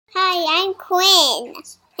I'm Quinn,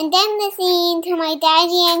 and I'm listening to my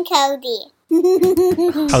daddy and Cody.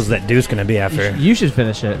 How's that deuce going to be after? You should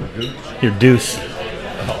finish it. Your deuce.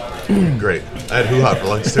 Great. I had hoo-ha for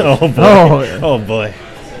lunch, too. Oh, boy. Oh, boy.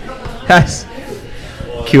 Guys,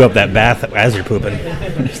 Cue up that bath as you're pooping.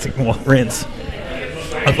 Just rinse.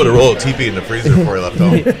 I put a roll of TP in the freezer before I left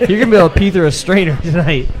home. you're going to be able to pee through a strainer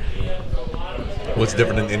tonight. What's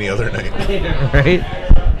different than any other night? Right?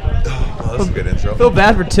 Oh, that's a good intro. I feel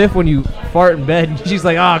bad for Tiff when you fart in bed. And she's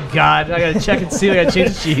like, oh, God, I got to check and see. I got to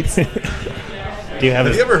change the sheets. Do you have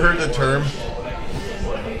Have you ever heard the term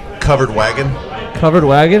covered wagon? Covered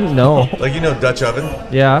wagon? No. Like, Dutch oven?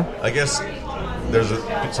 Yeah. I guess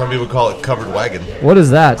some people call it covered wagon. What is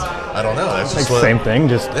that? I don't know. That's like just same thing?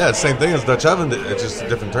 Just Yeah, it's the same thing as Dutch oven. It's just a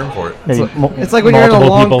different term for it. It's like when you're in a multiple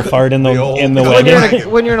long people fart in the when wagon.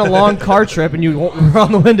 when you're in a long car trip and you roll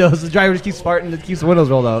the windows, the driver just keeps farting and keeps the windows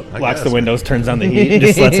rolled out. Locks the windows, turns on the heat,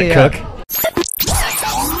 just lets it Yeah. cook. 3,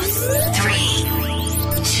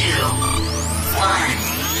 2, 1.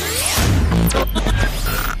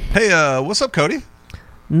 Hey, what's up, Cody?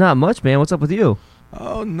 Not much, man. What's up with you?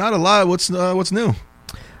 Oh, not a lot. What's new?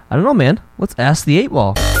 I don't know, man. Let's ask the 8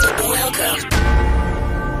 Ball.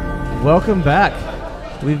 Welcome back.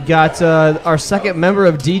 We've got our second member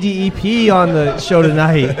of DDEP on the show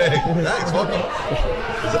tonight. Nice, welcome.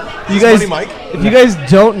 You guys, Funny Mike? if you guys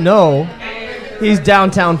don't know, he's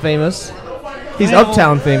downtown famous. He's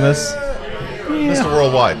uptown famous. Mr.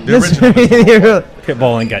 Worldwide. The original.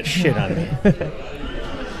 Pitbull ain't got shit on me.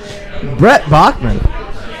 Brett Bachman.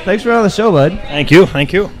 Thanks for being on the show, bud. Thank you.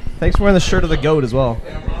 Thanks for wearing the shirt of the GOAT as well.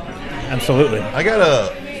 Absolutely. I got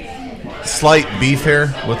a slight beef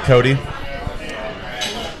here with Cody.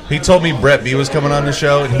 He told me Brett B was coming on the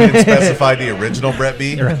show, and he didn't specify the original Brett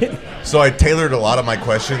B. Right. So I tailored a lot of my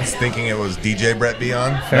questions thinking it was DJ Brett B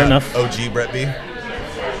on. Fair enough. OG Brett B.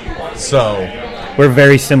 So We're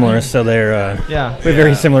very similar, so they're we have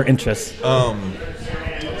very similar interests.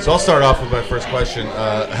 So I'll start off with my first question.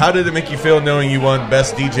 How did it make you feel knowing you won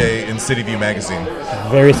Best DJ in City View Magazine?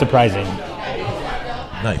 Very surprising.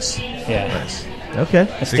 Nice. Yeah. Nice. Okay.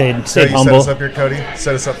 I See stayed how you humble. set us up here, Cody?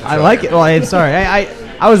 Set us up. For I like it. Well, I'm sorry.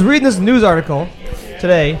 I was reading this news article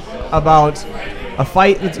today about a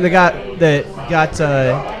fight that got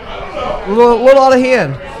a little out of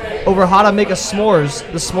hand over how to make a s'mores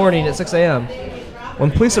this morning at 6 a.m.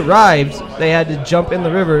 When police arrived, they had to jump in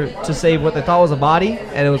the river to save what they thought was a body,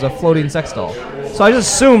 and it was a floating sex doll. So I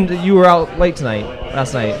just assumed that you were out late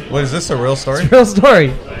last night. What, is this a real story? It's a real story.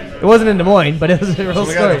 It wasn't in Des Moines, but it was a real So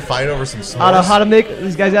we got story. to fight over some s'mores? How to make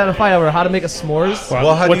these guys got to fight over how to make a s'mores.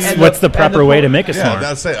 Well, how do you- what's the proper and the- way to make a Yeah, s'more?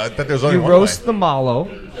 that's it. I thought there was only You one roast way. the mallow,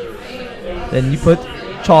 then you put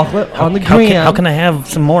chocolate on the How graham. can I have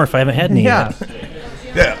some more if I haven't had any Yeah. yet?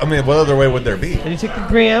 Yeah, I mean, what other way would there be? Then you take the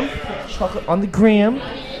graham, chocolate on the graham,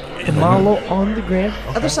 the mallow on the graham,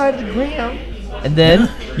 other side of the graham, and then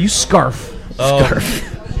you scarf. Scarf.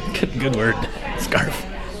 Good word. Scarf.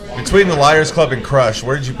 Between the Liars Club and Crush,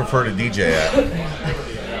 where did you prefer to DJ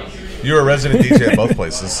at? You were a resident DJ at both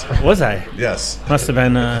places. Was I? Yes. Must have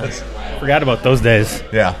been. Forgot about those days.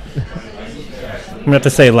 Yeah. I'm gonna have to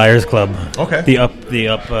say Liars Club. Okay. The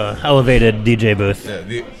up elevated DJ booth.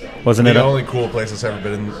 Yeah, Wasn't the it? only cool place that's ever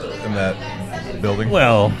been in that building?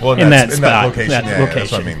 Well, in that spot, location. that Yeah,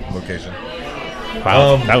 that's what I location. mean, location.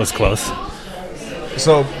 Wow, that was close.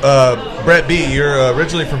 So, Brett B., you're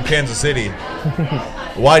originally from Kansas City.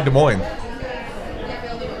 Why Des Moines?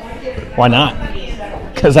 Why not?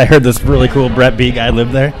 Because I heard this really cool Brett B guy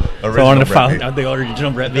lived there. So I wanted to Brett follow B. the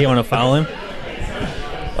original Brett B. I want to follow him.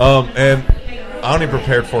 And I only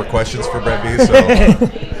prepared 4 questions for Brett B., so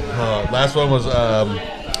last one was,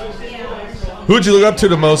 who would you look up to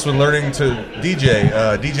the most when learning to DJ?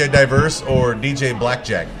 DJ Diverse or DJ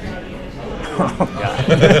Blackjack?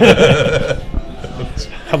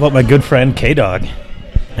 How about my good friend K-Dog?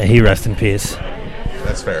 May he rest in peace.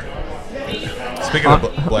 That's fair. Speaking of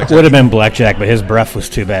Blackjack, Would have been Blackjack, but his breath was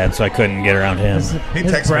too bad, so I couldn't get around him. he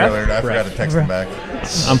texted me breath? earlier and I forgot to text him back.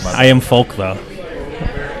 I am folk, though.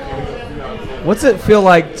 What's it feel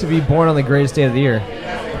like to be born on the greatest day of the year?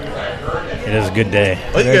 It is a good day.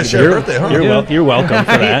 Oh, you guys share a birthday, huh? You're welcome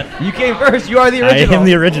for that. You came first. You are the I original. am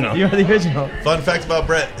the original. You are the original. Fun fact about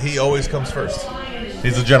Brett, he always comes first.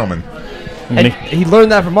 He's a gentleman. And he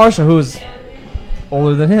learned that from Marshall, who was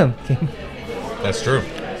older than him. That's true.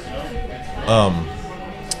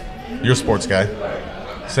 You're a sports guy.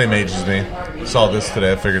 Same age as me. Saw this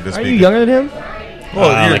today. I figured this Are be you good. younger than him?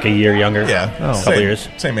 Well, you're like a year younger. Yeah. Oh. Same, Couple years.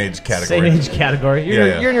 Same age Same category. age category. You're,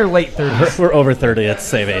 Yeah. you're in your late 30s. We're over 30. That's the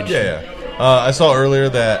same age. Yeah, yeah. I saw earlier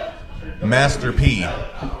that Master P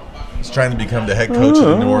is trying to become the head coach of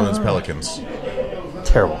the New Orleans Pelicans.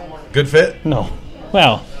 Terrible. Good fit? No.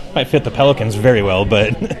 Well, might fit the Pelicans very well,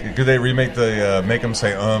 but Could they remake the make them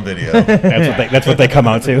say video? that's what they come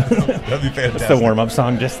out to. That'd be That's fantastic. the warm-up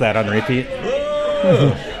song, just that on repeat.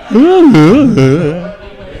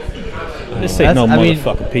 Just say no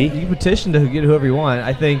motherfucking P. You can petition to get whoever you want.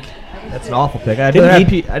 I think that's an awful pick. I'd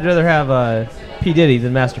Didn't rather have P. Diddy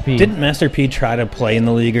than Master P. Didn't Master P try to play in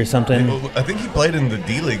the league or something? I think he played in the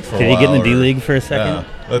D League for a Did while. he get in the D or- League for a second?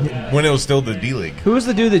 Yeah. When it was still the D League. Who was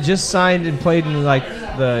the dude that just signed and played in like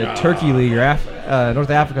the Turkey League or North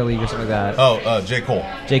Africa League or something like that? Oh, J. Cole.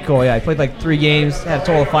 J. Cole, yeah. He played like 3 games, had a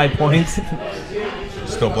total of 5 points.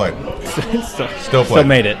 Still played. Still playing.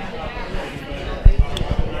 made it.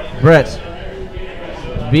 Brett,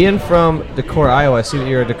 being from Decorah, Iowa, I see that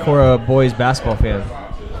you're a Decorah boys basketball fan.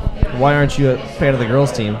 Why aren't you a fan of the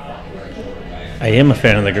girls team? I am a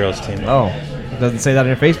fan of the girls team. Oh, it doesn't say that on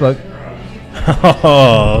your Facebook.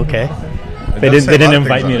 Oh, okay. They does say a didn't lot of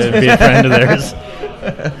invite me things to be a friend of theirs.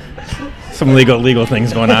 Some legal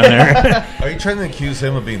things going on there. Are you trying to accuse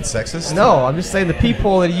him of being sexist? No, I'm just saying the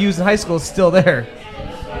peephole that he used in high school is still there.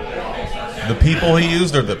 The people he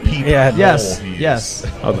used or the people Yeah. Yes, he used? yes.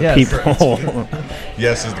 Oh, the Yes. people.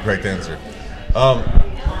 Yes is the correct answer.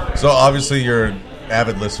 So obviously you're an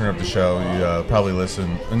avid listener of the show. You probably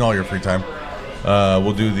listen in all your free time.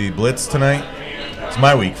 We'll do the Blitz tonight. It's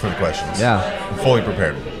my week for the questions. Yeah. I'm fully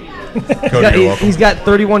prepared. Cody, you're welcome. He's got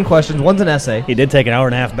 31 questions. One's an essay. He did take an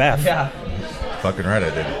hour-and-a-half bath. Yeah. Fucking right I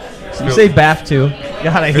did. You say bath too.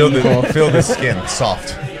 God, I hate you both. Feel the skin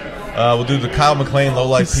soft. We'll do the Kyle McLean Low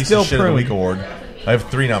Life He's Piece still of Shit of the pruned. Week award. I have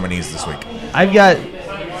 3 nominees this week. I've got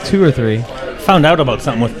 2 or 3. Found out about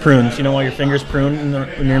something with prunes. You know why your fingers prune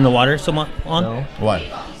when you're in the water so long? No. Why?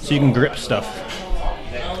 So you can grip stuff.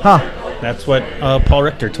 Huh. That's what Paul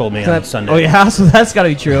Richter told me on Sunday. Oh, yeah? So that's got to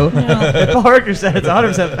be true. If Paul Richter said it's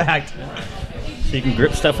 100% fact. So you can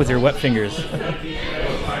grip stuff with your wet fingers.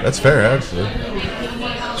 That's fair, actually.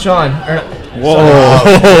 Sean.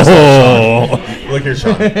 Whoa. Look here,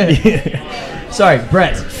 Sean. Sorry,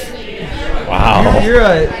 Brett. Wow. You're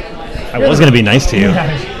I was going to be nice to you.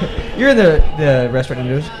 You're in the restaurant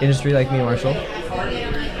industry like me and Marshall.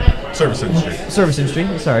 Service industry. Service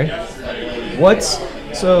industry, sorry.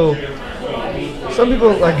 So some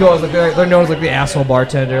people like go as like they're known as like the asshole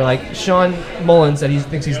bartender. Like Sean Mullen said he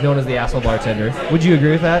thinks he's known as the asshole bartender. Would you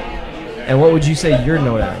agree with that? And what would you say you're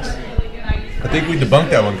known as? I think we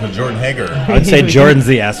debunked that one because Jordan Hager. I'd say Jordan's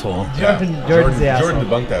the asshole. Jordan's the asshole. Jordan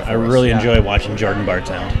debunked that for I us. really enjoy watching Jordan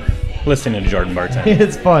bartend. Listening to Jordan bartend.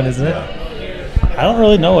 It's fun, isn't it? I don't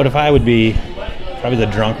really know if I would be probably the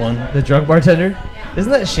drunk one. The drunk bartender.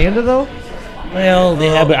 Isn't that Shanda though? Well,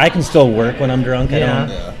 yeah, but I can still work when I'm drunk. Yeah. I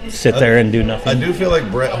don't sit there and do nothing. I do feel like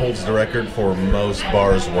Brett holds the record for most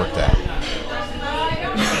bars worked at.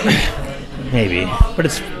 Maybe. But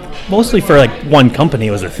it's mostly for like one company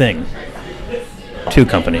was a thing. 2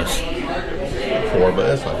 companies. 4, but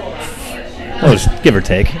that's fine. Well, just give or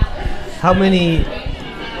take. How many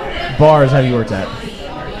bars have you worked at?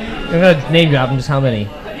 I'm gonna name drop them. Just how many?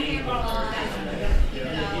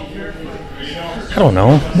 I don't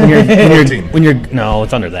know. When you're no,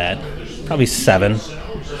 it's under that. Probably 7.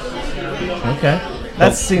 Okay.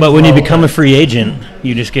 That seems But when you low. become a free agent,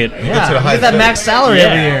 you just get. get to the you get highest that bidder. max salary Yeah.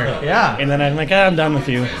 every year. Yeah. And then I'm like, I'm done with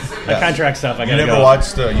you. My Yeah. contract stuff, I You gotta never go.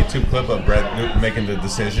 watched a YouTube clip of Brett making the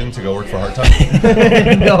decision to go work for Hard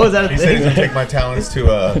Time? No, is that a He said he's thing? gonna take my talents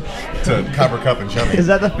to Copper Cup and Chummy. Is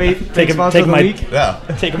that the fake Take sponsor of the my week? Yeah,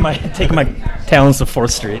 taking my talents to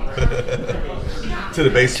 4th Street to the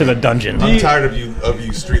base. to the dungeon. I'm tired of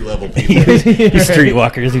you street level people. You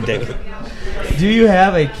streetwalkers, you dick. Do you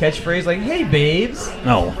have a catchphrase like "Hey, babes"?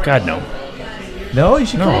 No, God no. No, you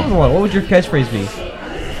should come No. up with one. What would your catchphrase be?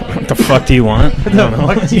 What the fuck do you want? I don't know.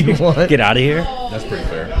 What do you want? Get out of here. That's pretty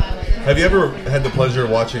fair. Have you ever had the pleasure of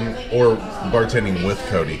watching or bartending with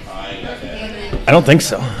Cody? I don't think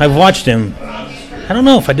so. I've watched him. I don't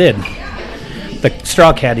know if I did. The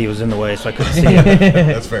straw caddy was in the way, so I couldn't see him.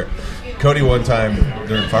 That's fair. Cody one time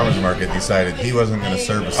during farmers market decided he wasn't going to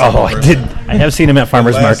serve a single Oh, I person. did. I have seen him at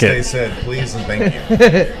farmers Last They market. said please and thank you.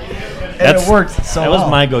 And it worked so That was well.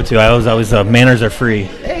 my go-to. I was always manners are free.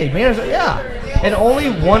 Hey, man, yeah. And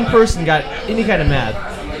only one person got any kind of mad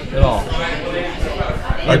at all.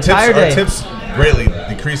 The entire day. Our tips greatly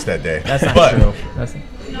decreased that day. That's not but true. That's,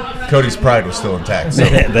 Cody's pride was still intact. So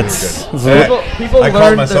That's- we were good. People I learned called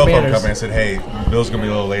their my cell phone manners. company and said, "Hey, Bill's gonna be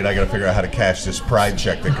a little late. I got to figure out how to cash this pride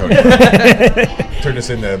check that Cody turn this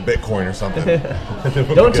into Bitcoin or something."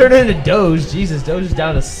 Don't turn it into Doge. Jesus, Doge is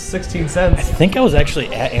down to 16 I cents. think I was actually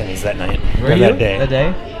at Annie's that night. Were or you? that day. That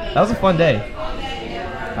day? That was a fun day.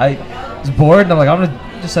 I I was bored, and I'm like, I'm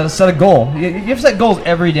gonna just set a goal. You have to set goals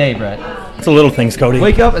every day, Brett. It's the little things, Cody.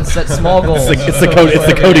 Wake up and set small goals. It's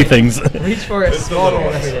the Cody things. Reach for a small goal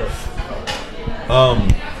every day.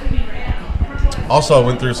 Also, I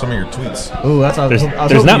went through some of your tweets, Ooh, that's what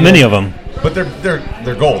There's not many of them. but they're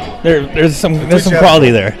gold. There's some tweets you have-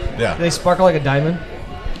 quality there. Yeah, They sparkle like a diamond.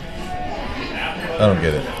 I don't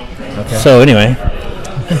get it. So anyway,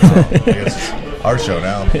 I guess it's our show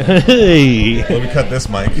now. hey, Let me cut this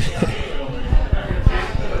mic.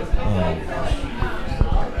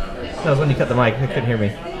 That was when you cut the mic. They couldn't hear me.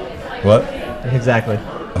 What? Exactly.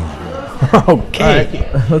 okay.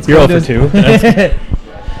 Let's You're go over into-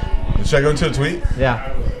 2. Should I go into a tweet?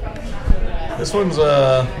 Yeah. This one's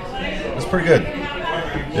it's pretty good.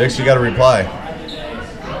 You actually got a reply.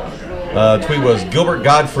 Tweet was Gilbert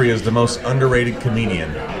Godfrey is the most underrated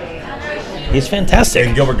comedian, He's fantastic.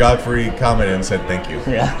 and Gilbert Godfrey commented and said thank you.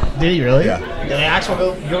 Yeah. Did he really? Yeah. The actual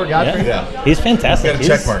Gilbert Godfrey? Yeah. He's He's fantastic. got a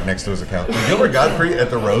check mark next to his account. And Gilbert Godfrey at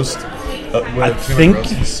the roast. I think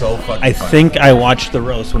he's so fucking I funny. think I watched the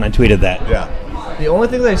roast when I tweeted that. Yeah. The only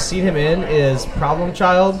thing that I've seen him in is Problem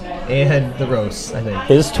Child and the roast, I think.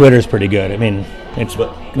 His Twitter's pretty good. I mean, it's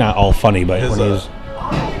not all funny, but His, when he's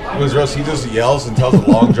His roast, he just yells and tells a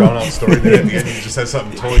long, drawn-out story. Then at the end, he just says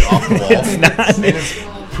something totally off the wall. It's not. And it's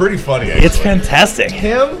pretty funny, actually. it's fantastic.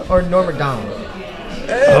 Him or Norm Macdonald?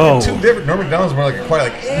 Oh. Two different. Norm Macdonald's more like a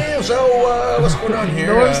quiet, like, so what's going on here?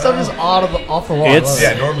 Norm's stuff is off the wall. It's-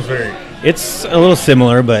 Yeah, Norm's very It's a little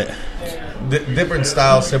similar, but different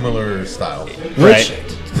style, similar style. Which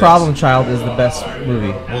Problem Child is the best movie?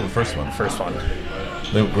 Well, the first one. First one.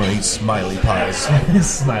 They were going to eat smiley pies.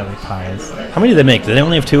 Smiley Pies. How many did they make? Did they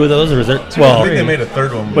only have 2 of those, or is there? I Well, think they made a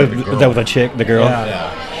third one with, with the girl. that with a chick, the girl. Yeah.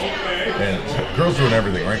 Yeah. And girls doing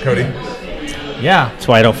everything, right, Cody? Yeah. That's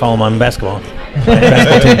why I don't follow him on basketball.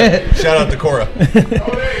 Shout out to Cora.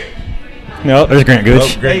 No, there's Grant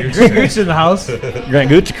Gooch. Oh, great. Hey, Greg Gooch in the house. Grant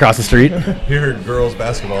Gooch across the street. He heard girls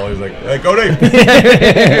basketball. He was like, "Hey, Cody."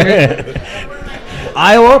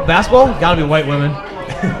 Iowa basketball gotta be white women.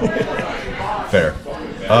 Fair.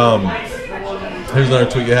 Here's another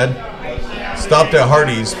tweet you had. Stopped at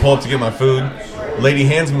Hardee's, pull up to get my food. Lady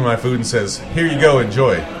hands me my food and says, "Here you go,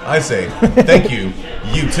 enjoy." I say, "Thank you,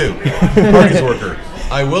 you too." Hardee's worker,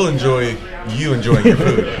 I will enjoy you enjoying your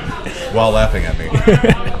food, while laughing at me.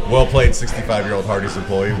 Well played, 65-year-old Hardee's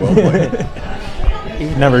employee. Well played.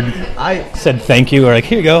 You've never I said thank you or like,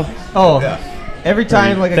 here you go. Yeah, every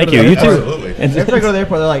time like I Thank go to you. the You too. airport- absolutely. And Every time I go to the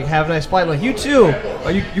airport, they're like, "Have a nice flight." I'm like, "You too." Oh,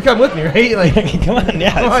 you come with me, right? Like, come on,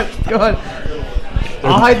 yeah. come on.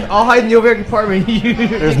 I'll hide in the overhead compartment.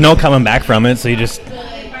 There's no coming back from it, so you just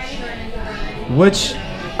Which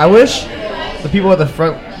I wish the people at the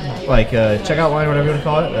front, like checkout line, or whatever you want to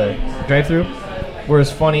call it, drive-through, were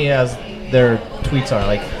as funny as their tweets are.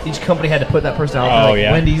 Like each company had to put that person out. Oh, like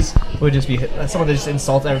yeah. Wendy's would just be someone that just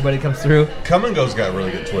insults everybody that comes through. Come and Go's got really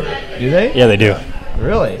good Twitter. Do they? yeah, they do.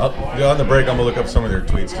 Really? On the break, I'm gonna look up some of their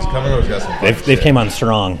tweets because Come and Go's got some. funny They've shit. came on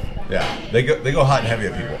strong. Yeah, they go hot and heavy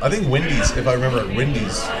at people. I think Wendy's, if I remember,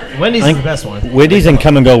 Wendy's. Wendy's I is think the best one. Wendy's and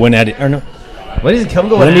Come and Go went at it. Or no, Wendy's and come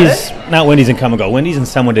go Wendy's, not Wendy's and Come and Go. Wendy's and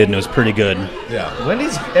someone did, and it was pretty good. Yeah,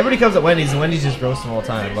 Wendy's. Everybody comes at Wendy's, and Wendy's just roasts them all the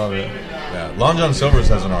time. Love it. yeah. Long John Silver's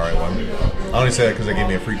has an alright one. I only say that because they gave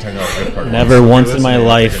me a free $10 gift card. Never So if once you're in my listening, I'll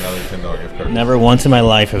life. take another $10 gift card. Never once in my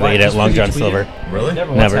life have I Why? ate at Just Long because John you Silver. tweeted? Really?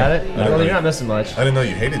 Never, Never. once had it. Never. Well, you're not missing much. I didn't know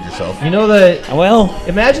you hated yourself. You know that. Well,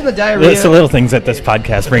 Imagine the diarrhea. it's the little things that this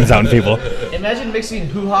podcast brings out in people. Imagine mixing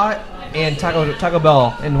Hoo Hot and Taco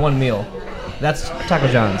Bell in one meal. That's Taco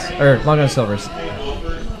John's or Long John Silver's.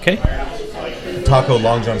 Okay. Taco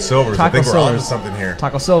Long John Silver's. I Taco think we're onto Silver's. something here.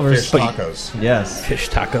 Taco Silver's. Fish tacos. Yes. Fish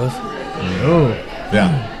tacos. Ooh.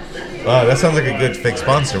 Yeah. That sounds like a good fake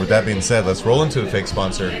sponsor. With that being said, let's roll into the fake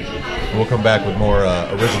sponsor. And we'll come back with more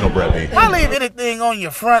original Brett beef. Why leave anything on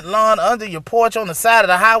your front lawn, under your porch, on the side of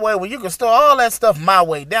the highway when you can store all that stuff my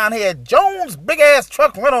way down here at Jones Big Ass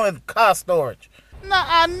Truck Rental and Car Storage? Now,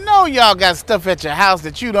 I know y'all got stuff at your house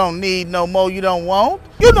that you don't need no more, you don't want.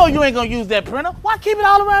 You know you ain't gonna use that printer. Why keep it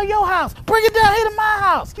all around your house? Bring it down here to my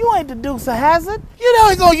house. You ain't the Dukes of Hazzard. You know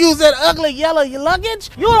you gonna use that ugly yellow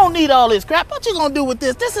luggage. You don't need all this crap. What you gonna do with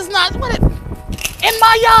this? This is not what it... In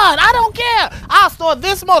my yard, I don't care. I'll store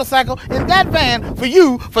this motorcycle in that van for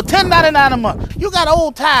you for $10.99 a month. You got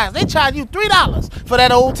old tires. They charge you $3 for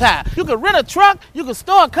that old tire. You can rent a truck. You can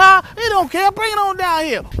store a car. They don't care. Bring it on down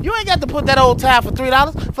here. You ain't got to put that old tire for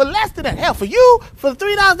 $3. For less than that. Hell, for you, for the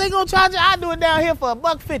 $3 they gonna charge you, I do it down here for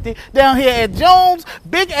 $1.50 down here at Jones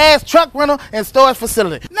Big Ass Truck Rental and Storage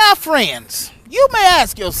Facility. Now, friends, you may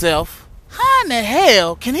ask yourself, how in the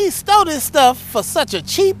hell can he store this stuff for such a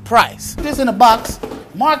cheap price? This in a box.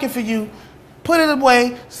 mark it for you, put it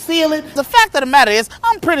away, seal it. The fact of the matter is,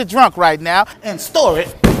 I'm pretty drunk right now, and store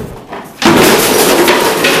it.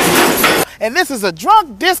 And this is a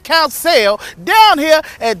drunk discount sale down here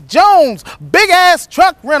at Jones Big Ass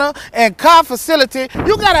Truck Rental and Car Facility.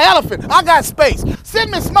 You got an elephant, I got space. Send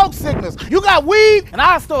me smoke signals. You got weed, and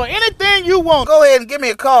I'll store anything you want. Go ahead and give me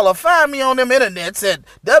a call or find me on them internets at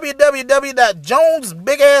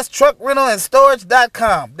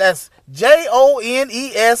www.jonesbigasstruckrentalstorage.com. That's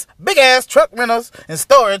JONES Big Ass Truck Rentals and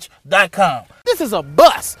Storage.com. This is a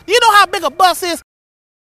bus. You know how big a bus is?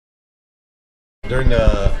 During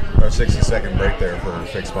our 60-second break there for a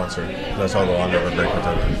fake sponsor, that's all the longer of a break we took.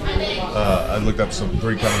 I looked up some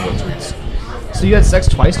 3 Cumming tweets. So you had sex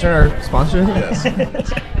twice during our sponsor? Yes.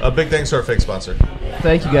 Big thanks to our fake sponsor.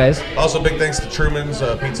 Thank you, guys. Also, big thanks to Truman's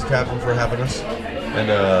Pizza Tavern for having us. And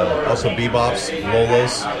also Bebop's,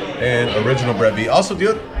 Lola's, and Original Brett B. Also,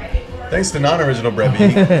 thanks to non-original Brett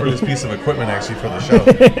B for this piece of equipment actually for the show.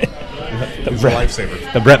 It's a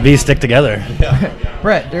lifesaver. The Brett B stick together. Yeah.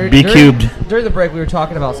 Brett, B cubed. During the break, we were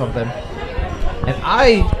talking about something, and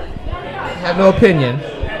I have no opinion,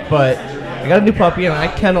 but I got a new puppy, and I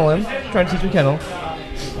kennel him, trying to teach him to kennel.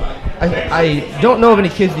 I don't know of any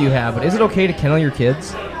kids that you have, but is it okay to kennel your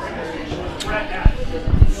kids?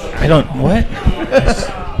 I don't. What?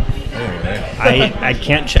 Anyway. I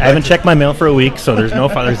can't. I haven't checked my mail for a week, so there's no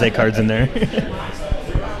Father's Day cards in there.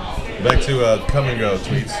 Back to Come and Go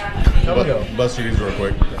tweets. Come and Go. Bust these real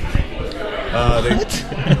quick.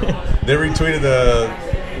 They retweeted a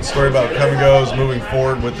story about Come and Go's moving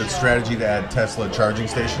forward with its strategy to add Tesla charging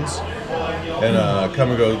stations. And Come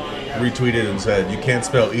and Go retweeted and said, "You can't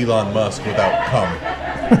spell Elon Musk without cum."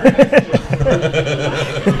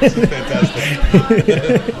 This is fantastic.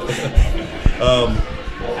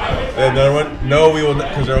 And another one, no, we will not,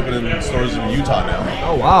 because they're opening stores in Utah now.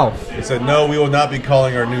 Oh, wow. It said, no, we will not be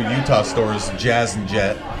calling our new Utah stores Jazz and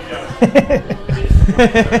Jet.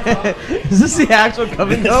 Is this the actual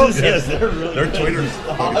Come and Go? Yes, Their Twitter's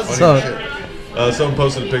funny as Awesome. shit. Someone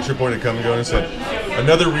posted a picture pointing at Come and Go and said,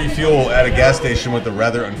 another refuel at a gas station with a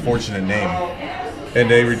rather unfortunate name. And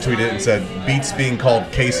they retweeted it and said, beats being called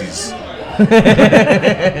Casey's.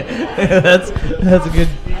 That's a good.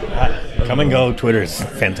 Come and Go. Twitter's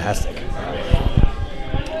fantastic.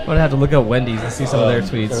 I'm gonna have to look up Wendy's and see some of their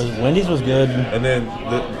tweets. Wendy's was good. And then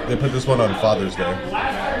they put this one on Father's Day.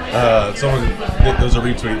 There's a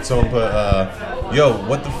retweet. Someone put, yo,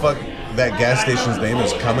 what the fuck? That gas station's name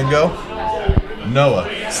is Come and Go? Noah.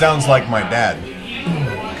 Sounds like my dad.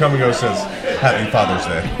 Come and Go says, Happy Father's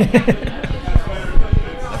Day.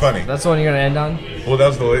 Funny. That's the one you're gonna end on? Well, that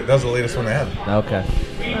was the latest one they had. Okay.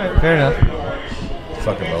 Alright, fair enough.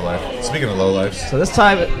 Fucking low life. Speaking of low lives. So this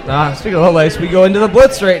time, speaking of low lights, we go into the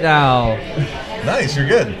Blitz right now. Nice, you're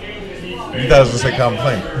good. You thought I was going to say Common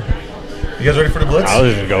Plain. You guys ready for the Blitz? I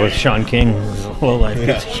was gonna go with Sean King. Low life.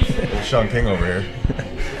 Yeah. Sean King over here.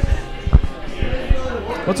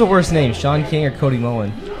 What's a worse name, Sean King or Cody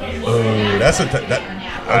Mullen? Oh, that's a...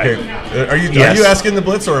 okay. Are you asking the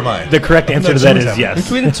Blitz or am I? The correct answer to that is yes.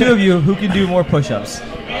 Between the two of you, who can do more push-ups?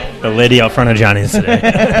 The lady out front of Johnny's today.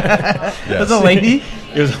 That's a lady?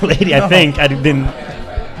 It was a lady, I think. I didn't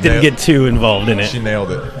get too involved in it. She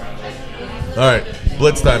nailed it. All right,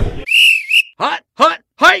 Blitz time. Hot,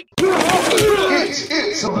 hike!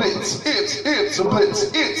 It's a blitz. It's a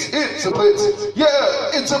blitz. It's a blitz. Yeah,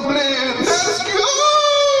 it's a blitz. Let's go.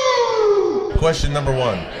 Question number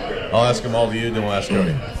 1. I'll ask them all to you, then we'll ask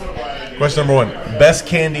Cody. Question number 1. Best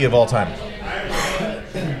candy of all time.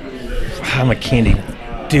 I'm a candy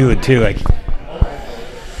dude, too.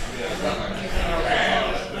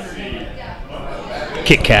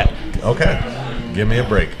 Kit Kat. Okay. Give me a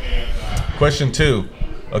break. Question 2.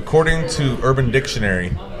 According to Urban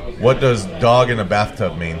Dictionary, what does dog in a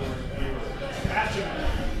bathtub mean?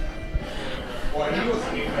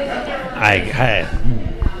 I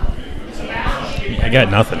got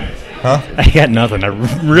nothing. Huh? I got nothing.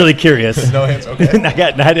 I'm really curious. No answer. Okay.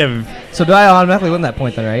 I'd have. So do I automatically win that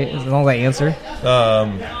point then, right? As long as I answer?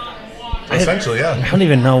 Essentially, yeah. I don't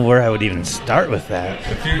even know where I would even start with that.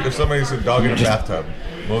 If somebody said dog in a bathtub,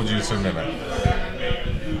 what would you assume they meant?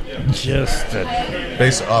 Just a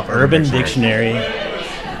Based off Urban Dictionary.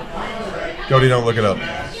 Cody, don't look it up.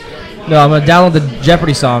 No, I'm going to download the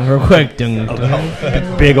Jeopardy song real quick. Dun,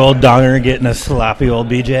 dun. Big old donger getting a sloppy old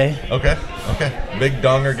BJ. Okay. Big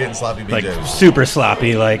donger getting sloppy BJs. Like super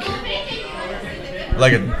sloppy, like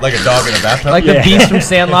Like a dog in a bathtub? Like the beast from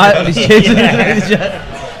Sandlot. When he's chasing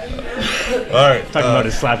All right. talking about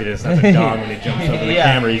his sloppiness, not the dog when he jumps over the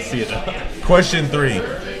camera. You see it. Question 3.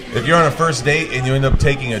 If you're on a first date and you end up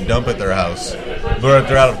taking a dump at their house, but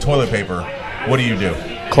they're out of toilet paper, what do you do?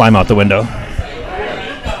 Climb out the window.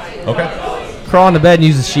 Okay. Crawl into bed and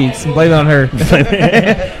use the sheets and blame it on her.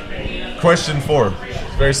 Question 4.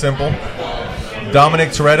 It's very simple. Dominic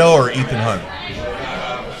Toretto or Ethan Hunt?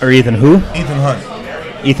 Or Ethan who? Ethan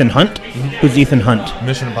Hunt. Ethan Hunt? Who's Ethan Hunt?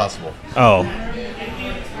 Mission Impossible. Oh.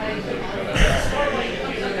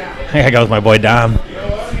 I gotta go with my boy Dom.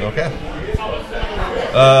 Okay.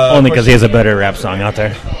 Only because he has a better rap song out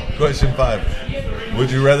there. Question 5.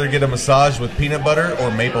 Would you rather get a massage with peanut butter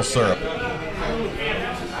or maple syrup?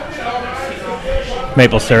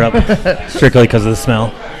 Maple syrup. Strictly because of the smell.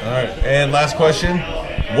 All right. And last question.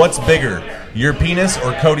 What's bigger, your penis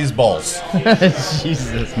or Cody's balls?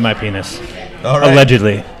 Jesus. My penis. All right.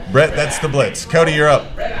 Allegedly. Brett, that's the blitz. Cody, you're up.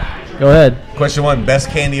 Go ahead. Question 1. Best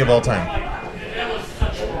candy of all time.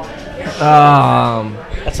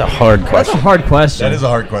 That's a hard That's question. a hard question. That is a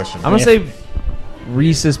hard question. I'm gonna say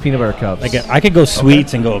Reese's peanut butter cups. I could go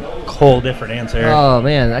sweets and go a whole different answer. Oh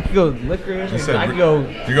man, I could go licorice. You said I could go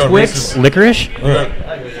you're going Twix. Reese's. Licorice?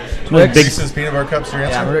 Twix. Reese's peanut butter cups, your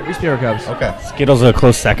Yeah, answer? Reese's peanut butter cups. Okay. Skittles are a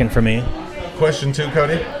close second for me. Question 2,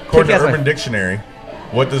 Cody. According to Kick-Ass Urban Dictionary,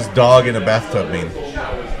 what does dog in a bathtub mean?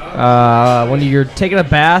 When you're taking a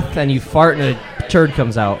bath and you fart and a turd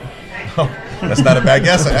comes out. That's not a bad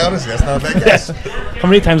guess. Honestly, that's not a bad guess. How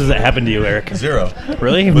many times has that happened to you, Eric? 0.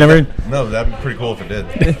 Really? You've never? No, that'd be pretty cool if it did.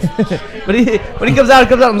 But when he comes out, it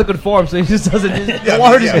comes out in liquid form, so he just doesn't. The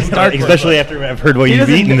water just gets darker. Especially after I've heard what He you've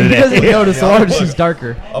doesn't, eaten he today. doesn't notice the Yeah, water look. just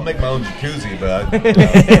darker. I'll make my own jacuzzi, but I've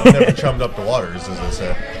never chummed up the waters, as I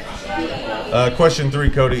said. Question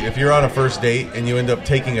 3, Cody. If you're on a first date and you end up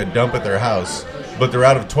taking a dump at their house, but they're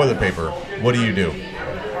out of toilet paper, what do you do?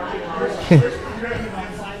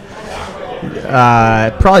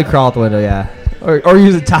 Probably crawl out the window, yeah. Or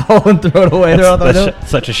use a towel and throw it away. Throw it out the window. That's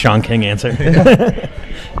such a Sean King answer.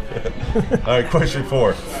 All right, question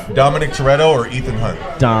 4. Dominic Toretto or Ethan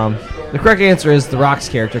Hunt? Dom. The correct answer is The Rock's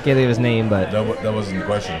character. I can't think of his name, but That wasn't the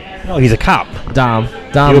question. Oh, he's a cop. Dom.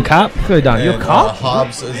 You a cop? Clearly Dom. You a And, cop?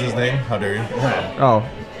 Hobbs is his name. How dare you? Oh.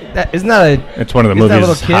 Isn't that a... It's one of the Isn't that a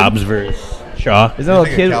movies, little kid? Hobbs versus Shaw. Isn't that a little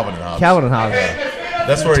thinking kid? Calvin and Hobbes. Calvin and Hobbes.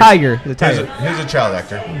 That's where Tiger. He's a tiger. He's a child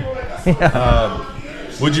actor.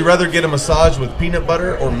 Would you rather get a massage with peanut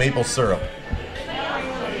butter or maple syrup?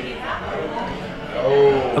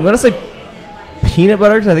 I'm going to say peanut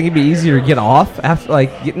butter because I think it'd be easier to get off after,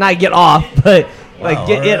 not get off, but Wow,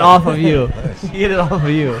 get it all right. off of you. Nice. Get it off of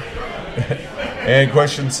you. And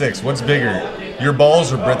question 6. What's bigger, your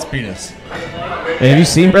balls or Brett's penis? Hey, have you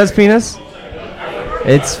seen Brett's penis?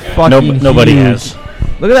 It's fucking Nobody huge. has.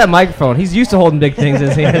 Look at that microphone. He's used to holding big things in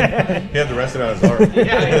his hand. He had the rest of it on his arm. He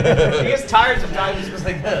gets tired sometimes. He's just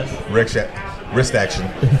like this. Wrist action.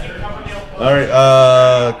 All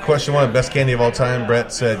right. Question 1. Best candy of all time.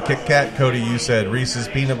 Brett said Kit Kat. Cody, you said Reese's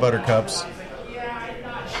peanut butter cups.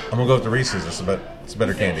 I'm gonna go with the Reese's. It's a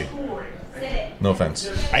better candy. No offense.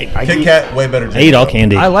 Kit Kat, way better. I eat all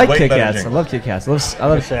candy. I like Way Kit better Kats. I jingle. love Kit Kats. I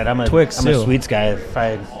love I'm a Twix I'm too. a sweets guy.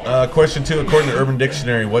 Question 2. According to Urban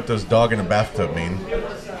Dictionary, what does dog in a bathtub mean?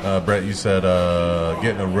 Brett, you said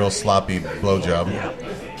getting a real sloppy blowjob.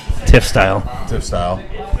 Tiff style. Tiff style.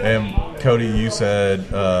 And Cody, you said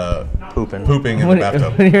Pooping. pooping in When, the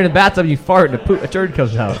bathtub. when you're in the bathtub, you fart and a turd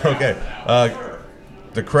comes out. Okay.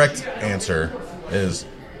 The correct answer is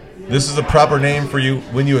this is a proper name for you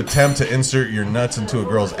when you attempt to insert your nuts into a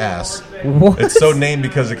girl's ass. What? It's so named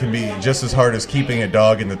because it can be just as hard as keeping a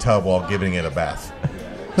dog in the tub while giving it a bath.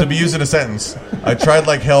 To be used in a sentence, I tried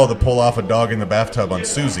like hell to pull off a dog in the bathtub on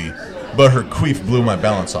Susie, but her queef blew my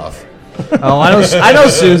balance off. Oh, I know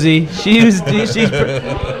Susie. She'd So be that's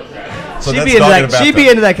into dog in a that. She'd be bathtub.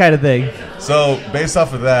 into that kind of thing. So based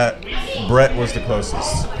off of that, Brett was the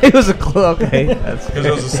closest It was a clue. Okay, that's because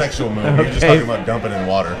it was a sexual movie. You're just Okay. talking about dumping in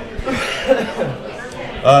water.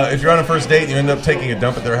 If you're on a first date and you end up taking a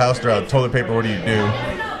dump at their house, they're out of toilet paper. What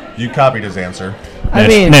do? You copied his answer. I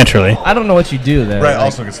mean, naturally. I don't know what you do there. Brett Like,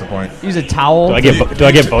 also gets the point. use a towel. Do I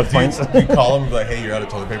get both points? Do you call them like, hey, you're out of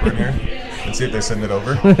toilet paper in here, and see if they send it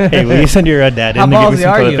over? Hey, will you send your dad How in to give me ballsy some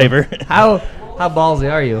are toilet you? paper? How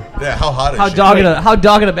ballsy are you? Yeah, how hot is How she?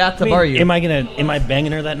 dog in a bathtub are you? Am I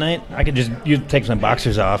banging her that night? I could just take some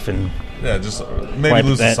boxers off and Yeah, just maybe wipe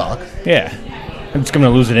lose a that. sock. Yeah, I'm just gonna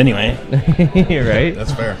lose it anyway. You're right.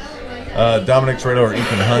 That's fair. Dominic Toretto or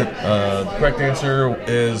Ethan Hunt? The correct answer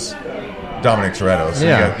is Dominic Toretto. So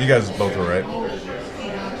Yeah. you guys both were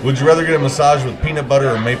right. Would you rather get a massage with peanut butter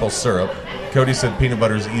or maple syrup? Do said peanut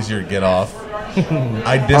butter is easier to get off.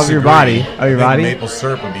 I disagree. Of your body. Of your I think body? Maple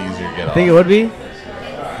syrup would be easier to get off. Think it would be?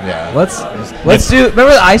 Yeah. Let's do.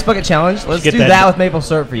 Remember the ice bucket challenge? Let's Get do that- that with maple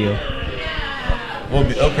syrup for you.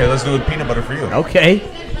 Okay, let's do it with peanut butter for you. Okay.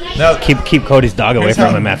 Now, Keep Cody's dog away Here's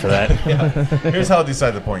from how- him after that. here's how I'll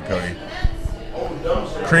decide the point, Cody.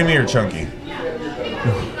 Creamy or chunky?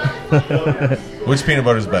 Which peanut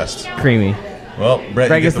butter is best? Creamy. Well, Brett,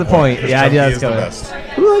 Brett you gets get the point. 'cause Yeah, I chunky knew that's is the coming. best.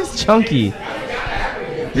 Who likes chunky?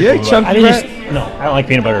 You like love- chunky, I Brett? no, I don't like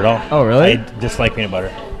peanut butter at all. Oh, really? I dislike peanut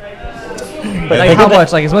butter. But like how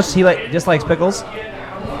much? Like as much as he dislikes pickles?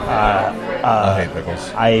 I hate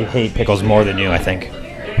pickles. I hate pickles more than you, I think.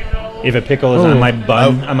 If a pickle is Ooh. on my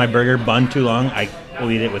bun, on my burger bun too long, I will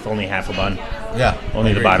eat it with only half a bun. Yeah.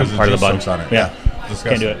 Only I the agree, bottom 'cause part of the juice bun. soaks on it. Yeah. Disgusting.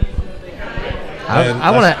 Can't do it. And I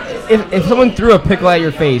want to. If someone threw a pickle at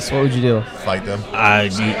your face, what would you do? fight them. I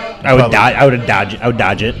would Probably. dodge. I would dodge. I would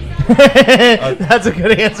dodge it, That's a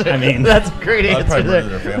good answer. I mean- that's a great I'd answer probably murder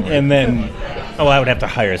there. their family. and then I would have to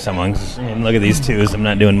hire someone. 'Cause, I mean, look at these twos. I'm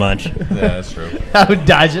not doing much. Yeah, that's true. I would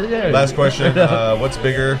dodge it. Yeah. Last question. What's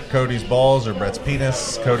bigger, Cody's balls or Brett's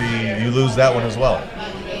penis? Cody, you lose that one as well.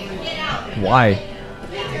 Why?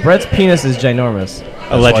 Brett's penis is ginormous.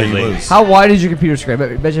 That's why you Allegedly. lose. How wide is your computer screen?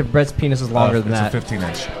 I bet you Brett's penis is longer than that. It's a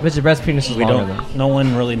 15-inch. I bet you Brett's penis is We longer don't. No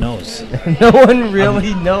one really knows. than. No one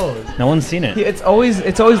really knows. No one's seen it. It's always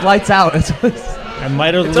lights out. It's always, I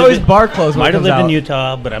might have. it's always bar closed. when it Might have comes lived in out.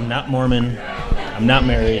 Utah, but I'm not Mormon. I'm not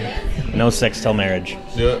married. No sex till marriage.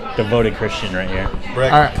 Yeah. Devoted Christian right here.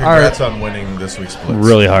 Brett, All right, congrats on winning this week's Blitz.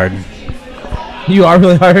 Really hard. You are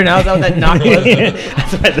really hard now. Is that what that knock was?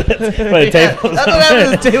 That's why the Yeah, table. that's what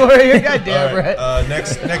happened to the table right here. God damn, All right,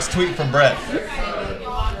 Brett. next tweet from Brett.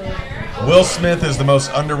 Will Smith is the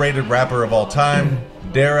most underrated rapper of all time.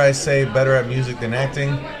 Dare I say better at music than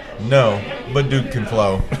acting? No, but Duke can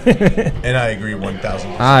flow. And I agree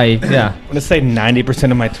 1,000%. Yeah. I'm gonna say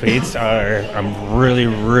 90% of my tweets are I'm really,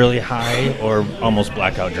 really high or almost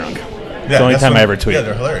blackout drunk. It's the only that's time what- I ever tweet. Yeah,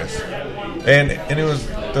 they're hilarious. And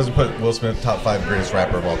it doesn't put Will Smith top 5 greatest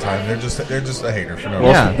rapper of all time. They're just a hater for no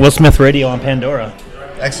reason. Yeah. Will Smith Radio on Pandora.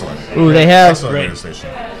 Excellent. Ooh, they have Excellent radio station.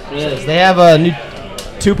 they have a new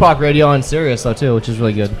Tupac radio on Sirius though too, which is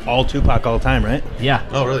really good. All Tupac all the time, right? Yeah.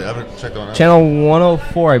 Oh, really? I haven't checked that one out. Channel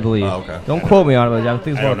 104, I believe. Oh, okay. Don't quote me on it, but I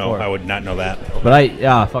think it's I don't know. 104. I would not know that. But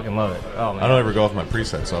I fucking love it. Oh I man. don't ever go off my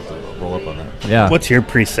presets, so I'll have to roll up on that. Yeah. What's your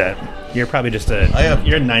preset? You're probably just a. I have.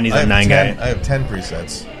 You're a 90s I have and 9 10 guy. I have 10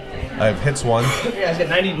 presets. I have hits 1. Yeah, I got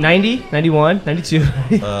 90, 91, 92.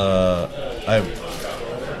 I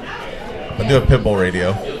do a Pitbull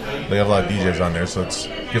radio. They have a lot of DJs on there, so it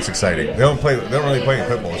gets exciting. They don't really play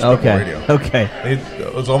Pitbull. It's Pitbull Okay. radio. Okay.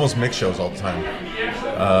 It's almost mixed shows all the time.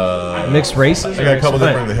 Mixed races. I got a couple What?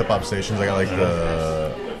 different hip hop stations. I got like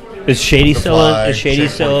the Is Shady the still? Fly, Is Shady Shake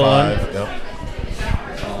still on? 45, Yep.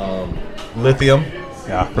 Lithium.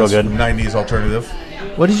 Yeah, real That's good. 90s alternative.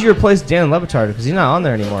 What did you replace Dan Levitard? Because he's not on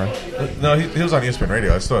there anymore. No, he was on ESPN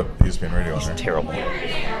Radio. I still have ESPN Radio on there. Terrible.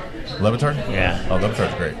 Levitard? Yeah. Oh,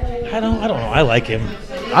 Levitard's great. I don't know. I like him.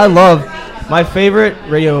 I love my favorite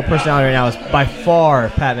radio personality right now is by far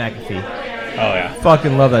Pat McAfee. Oh yeah.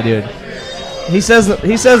 Fucking love that dude. He says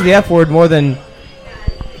the F word more than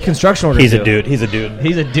construction workers He's do. a dude. He's a dude.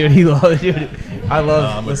 He's a dude. He loves dude. I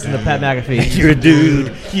love I'm a listening to dude. Pat McAfee. You're a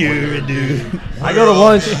dude. You're a dude. I go to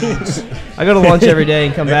lunch. I go to lunch every day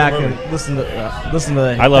and come Name back the and movie. listen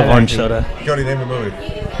to. I love Pat orange McAfee. soda. Cody, name a movie.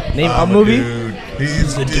 Name I'm a movie. Dude.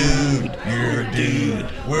 He's a dude. You're a dude.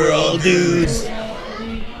 We're all dudes.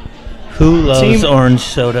 Who loves Team- orange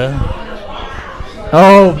soda?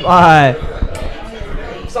 Oh my.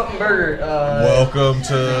 Something burger. Welcome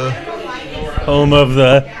to Home of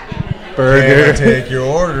the Can I burger. Take your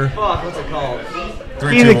order. Fuck, what's it called?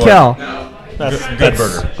 3, King 2, the 1. Kel. That's Good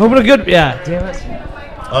burger. Hoping a good. Yeah. Damn it.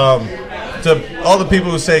 To all the people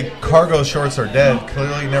who say cargo shorts are dead,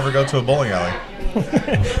 clearly never go to a bowling alley.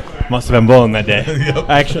 Must have been bowling that day. Yep.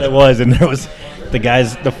 Actually, it was, and there was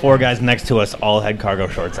the 4 guys next to us all had cargo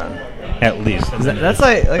shorts on, at least. That's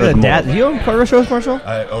like Or a more. dad. Do you own cargo shorts, Marshall?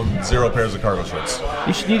 I own 0 pairs of cargo shorts.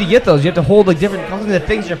 You should need to get those. You have to hold like different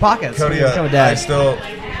things in your pockets. Cody, when you become a I dad. still.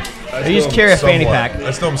 You just carry a fanny pack.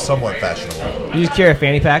 I still am somewhat fashionable. You just carry a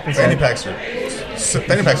fanny pack and Fanny stuff. packs are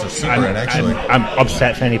super in, actually. I'm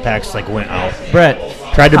upset fanny packs went out. Brett,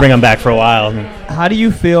 Tried to bring them back for a while. And how do you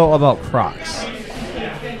feel about Crocs?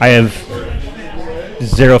 I have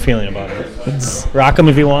zero feeling about it. Rock them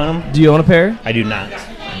if you want them. Do you own a pair? I do not.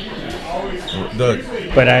 Look,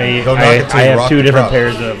 But I Don't knock it till you have rock 2 the different crop.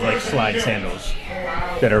 pairs of slide sandals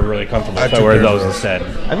that are really comfortable. I have So I 2 wear pairs of those those.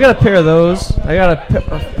 instead. I've got a pair of those. I got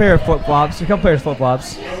a pair of flip flops. A couple pairs of flip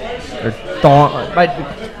flops. Or thong.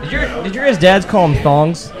 Did your guys' dads call them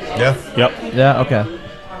thongs? yeah. Yep. Yeah. Okay.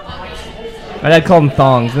 My dad called them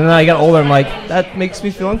thongs, and then I got older. I'm like, that makes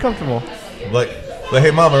me feel uncomfortable. Like,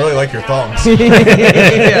 hey, Mom, I really like your thongs.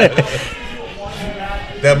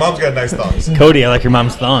 Yeah, mom's got nice thongs. Cody, I like your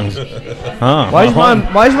mom's thongs. Oh, Why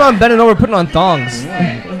is your mom bending over putting on thongs?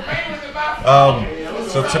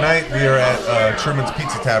 So tonight we are at Truman's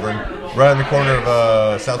Pizza Tavern, right on the corner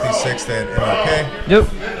of Southeast 6th and MLK. Yep.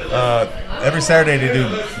 Every Saturday they do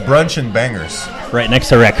brunch and bangers. Right next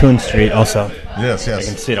to Raccoon Street, also. Yes, I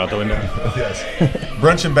can yes. see it out the window. Yes.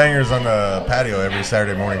 Brunch and bangers on the patio every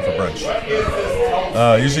Saturday morning for brunch.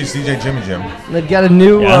 Usually it's DJ Jimmy Jim. They've got a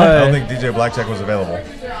new. Yeah, I don't think DJ Blackjack was available.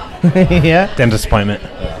 Yeah. Damn disappointment.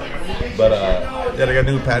 But yeah, they got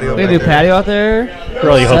a new patio. They back do there. patio out there.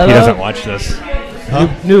 Really hope Set he up. doesn't watch this.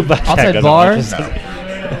 New Blackjack outside doesn't bar. watch this.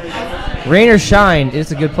 No. Rain or shine,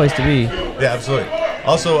 it's a good place to be. Yeah, absolutely.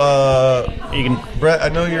 Also, You can, Brett, I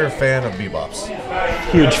know you're a fan of Bebops.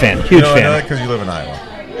 huge fan, You huge know, I know that fan. because you live in Iowa.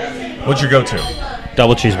 What's your go-to?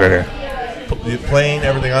 Double cheeseburger. Plain,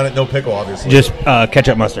 everything on it, no pickle, obviously. Just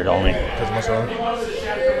ketchup mustard only. Ketchup, mustard on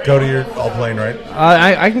it. Cody, you're all plain, right?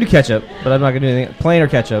 I can do ketchup, but I'm not gonna do anything plain or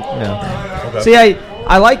ketchup. No. Okay. See,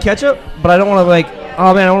 I like ketchup, but I don't want to like.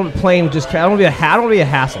 Oh man, I want to be plain with just. I don't want to be a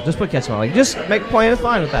hassle. Just put ketchup on. Like just make plain. It's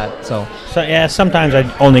fine with that. So. So yeah, sometimes I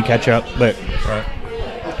only ketchup, but All right.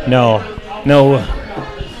 no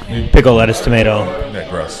pickle, lettuce, tomato. Yeah,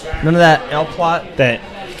 gross. None of that L plot. That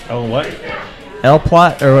what? L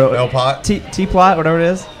plot or L pot? T plot, whatever it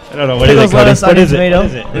is. I don't know. What is it, Pickles, Cody? lettuce, What onion, is it? tomato. What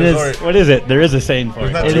is it? It is. Sorry. What is it? There is a saying for There's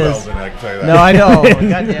it. not It two is. L's in it, I can tell you that. No, I know.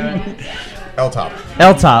 God damn it. L top.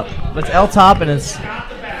 L top. But it's L top and it's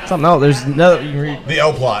something else. There's no. You can read. The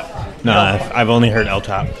L plot. No, I've only heard El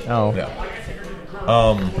Top. Oh. Yeah.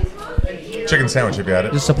 Chicken sandwich, if you had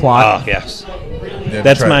it. Just a plot. Oh yes, Yeah,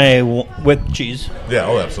 that's try it. my with cheese. Yeah,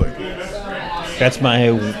 oh, absolutely. That's my.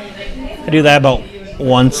 I do that about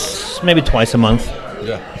once, maybe twice a month.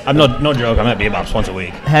 Yeah. I'm no joke. I'm at Bebop's once a week.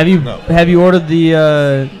 Have you No. ordered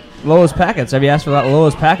the Lola's packets? Have you asked for that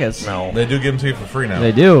Lola's packets? No, They do give them to you for free now.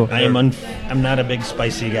 They do. I'm not a big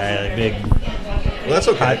spicy guy, a big Well, that's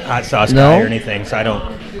okay. hot sauce No? guy or anything. So I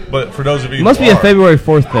don't. But for those of you It must who be a are, February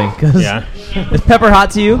 4th thing. 'Cause Yeah. Is pepper hot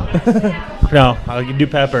to you? No, I'll do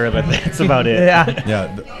pepper, but that's about it. Yeah. Yeah,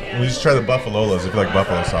 we just try the Buffalolas if you like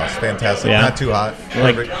buffalo sauce. Fantastic. Yeah. Not too hot.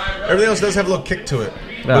 Like- Perfect. Everything else does have a little kick to it.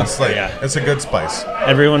 Yeah. But it's like, Yeah. it's a good spice.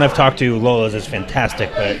 Everyone I've talked to, Lola's is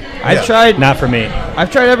fantastic, but I've tried. not for me.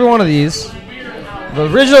 I've tried every one of these. The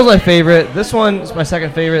original's my favorite. This one is my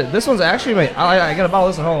second favorite. This one's actually my. I got a bottle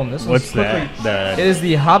of this at home. This one's What's that? It is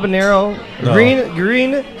the habanero No.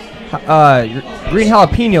 green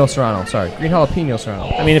jalapeno serrano. Sorry, green jalapeno serrano.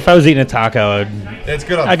 I mean, if I was eating a taco, It's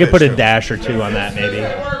good on I could fish, put a too. dash or two on that, maybe.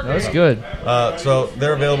 No, it's good. So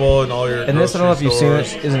they're available in all your And this, I don't know if you've seen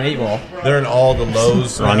grocery it, is an 8-ball. stores. They're in all the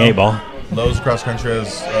Lowe's. Wrong now. 8-ball. Lowe's cross country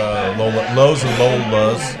has Lowe's and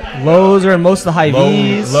Lola's. Lowe's are in most of the high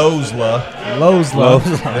V's. Lowe's-la. Lowe's.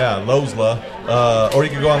 Yeah, Lowe's-la. Or you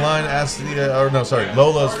can go online,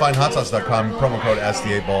 LolasFineHotSauce.com, promo code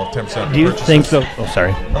AskThe8Ball, 10% Do you purchases. think so? Oh,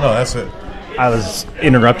 sorry. Oh, no, that's it. I was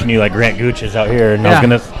interrupting you like Grant Gooch is out here, and I Yeah.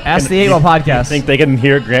 was gonna Ask the 8-ball podcast. Think they can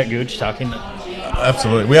hear Grant Gooch talking?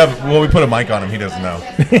 Absolutely. We put a mic on him. He doesn't know.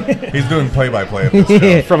 He's doing play-by-play of this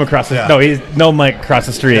show. From across the Yeah. no, he's no mic across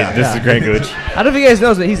the street. Yeah. This Yeah. is Grant Gooch. I don't know if you guys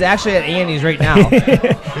know that he's actually at Andy's right now.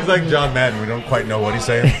 He's like John Madden. We don't quite know what he's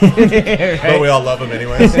saying, but we all love him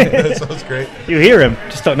anyways. So it's great. You hear him,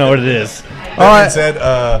 just don't know what it is. That being said,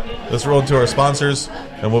 let's roll into our sponsors,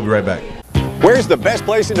 and we'll be right back. Where's the best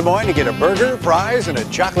place in Des Moines to get a burger, fries, and a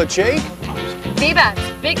chocolate shake? Bebop's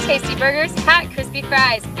big tasty burgers, hot crispy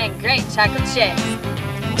fries, and great chocolate shakes.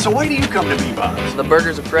 So why do you come to Bebop's? The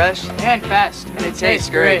burgers are fresh and fast, and it tastes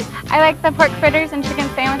great. I like the pork fritters and chicken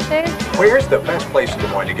sandwiches. Where's the best place in Des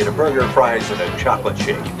Moines to get a burger, fries, and a chocolate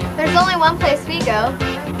shake? There's only one place we go.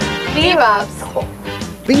 Bebop's.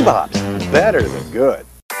 Bebop's. Better than good.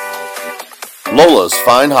 Lola's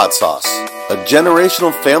Fine Hot Sauce, a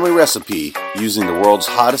generational family recipe using the world's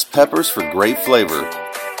hottest peppers for great flavor.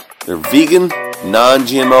 They're vegan,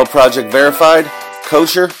 non-GMO project verified,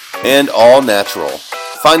 kosher, and all natural.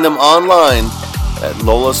 Find them online at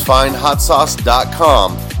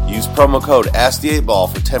lolasfinehotsauce.com. Use promo code AskThe8Ball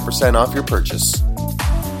for 10% off your purchase.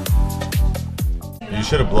 You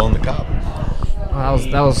should have blown the cop.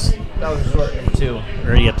 That was resort number 2.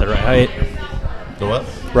 Already at the right height. The what?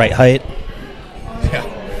 Right height. Yeah.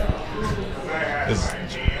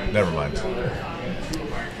 Never mind.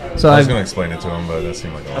 So I was I going to explain it to him, but that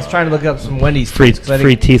seemed like a was lot. trying to look up some Wendy's Free tweets, 'cause I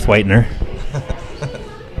free think teeth whitener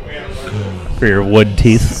for your wood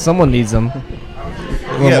teeth. someone needs them.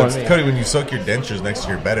 little yeah, more it's, than me. Cody, when you soak your dentures next to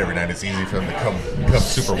your bed every night, it's easy for them to become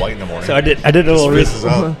super white in the morning. So I did a little research.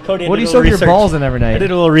 research. Cody, What do you soak your balls in every night? I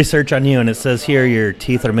did a little research on you, and it says here your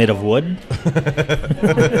teeth are made of wood.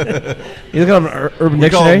 You look up Urban We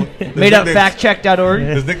call Dictionary. him- Made up his nickname's- factcheck.org.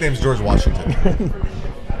 His nickname's George Washington.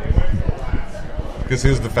 Because he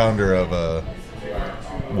was the founder of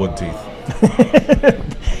Wood Teeth.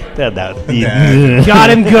 Nah. Got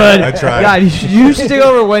him good. I tried. God, you should take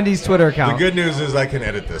over Wendy's Twitter The account. good news is I can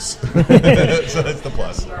edit this. So that's the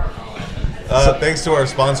plus. Thanks to our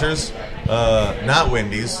sponsors. Not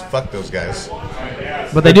Wendy's. Fuck those guys.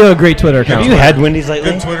 But they do have a great Twitter account. Have you had Wendy's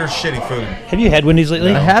lately? Good Twitter, shitty food. Have you had Wendy's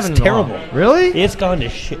lately? I haven't. It's in a while. terrible. Really? It's gone to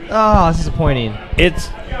shit. Oh, it's disappointing.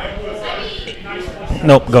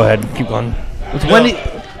 Nope. Go ahead. Keep going. It's Wendy.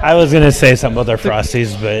 I was gonna say something about their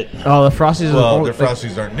Frosties, but Oh, the Frosties. Well, their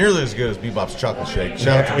Frosties aren't nearly as good as Bebop's Chocolate Shake.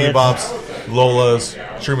 Shout out to Bebop's, Lola's,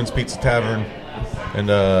 Truman's Pizza Tavern, and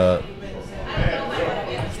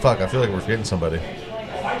fuck, I feel like we're forgetting somebody.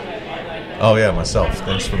 Oh yeah, myself.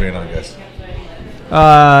 Thanks for being on, guys.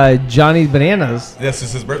 Johnny Bananas. Yes,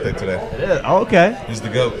 it's his birthday today. It is. Oh, okay. He's the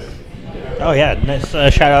GOAT. oh yeah, nice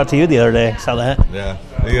shout out to you the other day. Saw that. Yeah.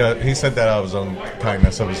 He sent that out of his own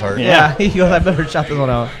kindness of his heart. Yeah, he goes, I better shout this one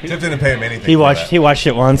out. Tip didn't pay him anything. He for watched that.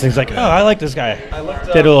 it once. And he's like, oh, I like this guy.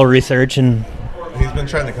 Did a little research and He's been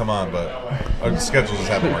trying to come on, but our schedules just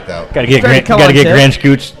haven't worked out. got to get Trying to come on, Tim.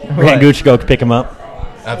 Grant Gooch to go pick him up.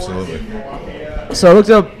 Absolutely. So I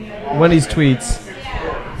looked up Wendy's tweets,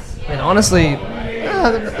 and honestly,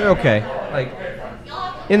 they're okay. Like,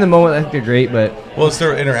 in the moment, I think they're great, but Well, it's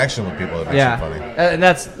their interaction with people that makes yeah, it funny. and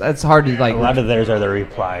that's hard to like. A lot of theirs are the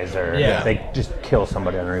replies, or Yeah. they just kill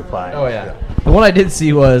somebody on the reply. Oh yeah. The one I did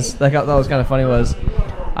see was that was kind of funny was,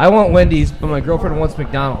 I want Wendy's, but my girlfriend wants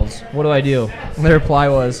McDonald's. What do I do? And the reply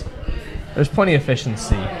was, there's plenty of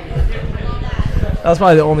efficiency. That was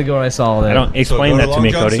probably the only good one I saw there. I don't explain So that go to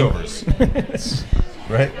me, Long John Cody. Silver's.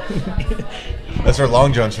 Right? That's where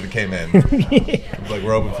Long John should have came in. Like,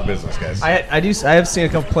 we're open for business, guys. I have seen a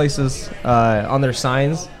couple places on their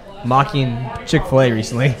signs mocking Chick-fil-A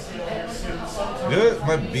recently. You know what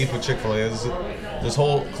my beef with Chick-fil-A is? This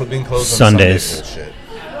whole being closed on Sundays. Sunday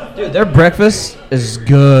bullshit. Dude, their breakfast is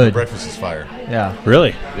good. Breakfast is fire. Yeah. Really?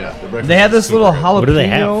 Yeah. The breakfast They have is this super little good. jalapeno. What do they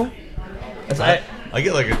have? I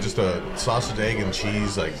get like just a sausage, egg, and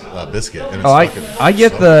cheese like biscuit. And it's I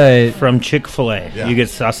get the From Chick-fil-A. Yeah. You get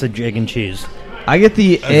sausage, egg, and cheese. I get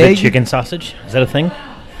the Is it egg. chicken sausage? Is that a thing?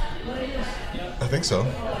 I think so.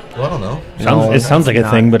 Well, I don't know. No, it sounds like it's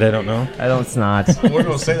a thing, not. but I don't know. I don't. It's not. We're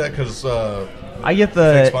going to say that because I get fake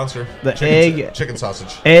the sponsor. the Chicken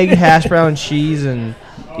sausage. egg, hash brown, cheese, and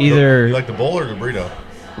either You like the bowl or the burrito?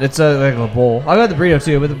 it's like a bowl. I got the burrito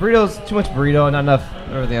too, but the burrito's too much burrito and not enough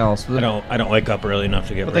of everything else. I don't wake up early enough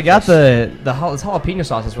to get. But they got breakfast. this jalapeno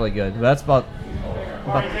sauce is really good. But that's about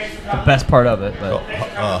the best part of it. But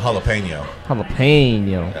Jalapeno.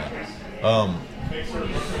 jalapeno.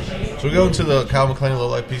 So we go into the Kyle McLean low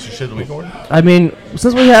life piece of shit of the week award. I mean,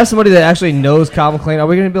 since we have somebody that actually knows Kyle McLean, are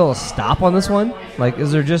we going to be able to stop on this one? Like,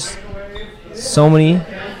 is there just so many?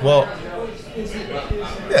 Well,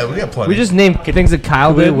 yeah, we got plenty. We just named things that Kyle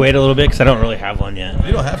Can we did. wait a little bit because I don't really have one yet.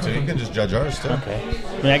 You don't have to. You can just judge ours too. Okay.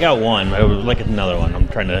 I mean, I got one. I would like another one. I'm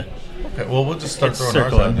trying to. Okay. Well, we'll just start It's throwing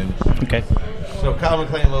ours out. circling. Then. Okay. So Kyle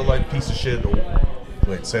McLean low life piece of shit.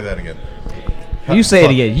 Wait, say that again. You say it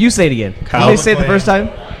again. You say it again. Kyle Did they say it the McLean. first time?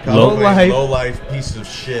 Low Low life piece of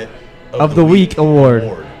shit of the week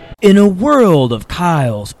award. In a world of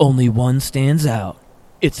Kyles, only one stands out.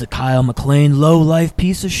 It's the Kyle McLean Low Life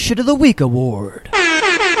Piece of Shit of the Week Award.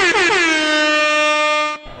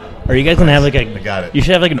 Are you guys gonna have like a? I got it. You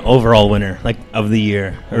should have like an overall winner, like of the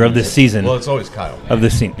year or of the season. Well, it's always Kyle. Of the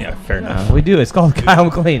scene. Yeah, fair enough. We do. It's called Kyle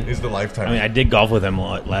McLean. He's the lifetime. I mean, I did golf with him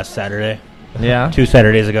last Saturday. Yeah. 2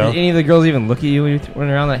 Saturdays ago. Did any of the girls even look at you when you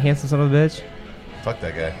went around that handsome son of a bitch? Fuck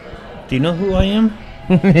that guy. Do you know who I am?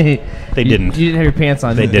 They didn't. You didn't have your pants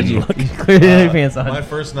on. They did didn't you? look. You clearly didn't have your pants on. My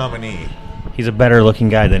first nominee. He's a better looking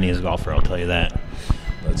guy than he is a golfer. I'll tell you that.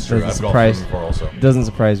 That's true. Doesn't I've golfed with surprise. him before also. Doesn't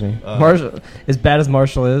surprise me. Marshall, as bad as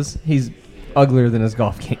Marshall is, he's uglier than his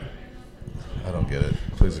golf game. I don't get it.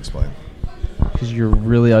 Please explain. Because you're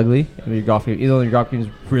really ugly, and your golf game, even though your golf game is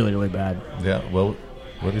really, really bad. Yeah. Well,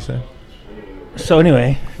 what do you say? So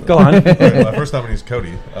anyway, go on. Okay, my first nominee is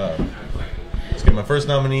Cody. My first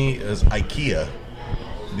nominee is IKEA,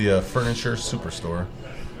 the furniture superstore.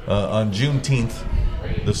 On Juneteenth,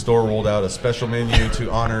 the store rolled out a special menu to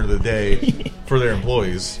honor the day for their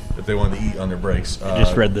employees if they wanted to eat on their breaks. I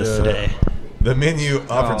just read this today. The menu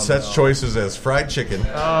offered such choices as fried chicken,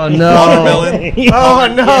 Oh no! watermelon,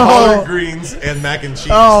 Oh no! collard greens, and mac and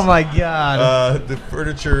cheese. Oh my god! The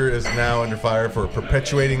furniture is now under fire for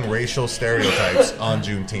perpetuating racial stereotypes on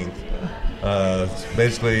Juneteenth.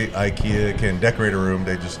 Basically, IKEA can decorate a room;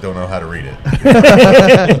 they just don't know how to read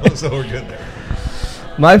it. So we're good there.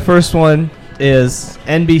 My first one is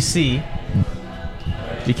NBC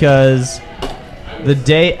because the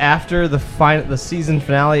day after the season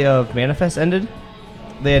finale of Manifest ended,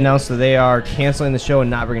 they announced that they are canceling the show and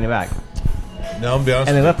not bringing it back. No, I'm be honest.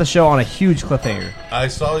 And they left the show on a huge cliffhanger. I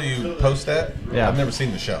saw you post that. Yeah. I've never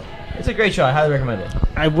seen the show. It's a great show. I highly recommend it.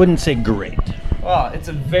 I wouldn't say great. Oh, it's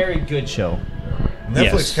a very good show. Netflix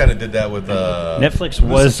Yes. kind of did that with Netflix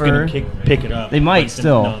was going to pick it up. They might but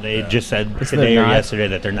still. No, they just said It's today or not. yesterday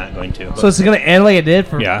that they're not going to. So it's going to end like it did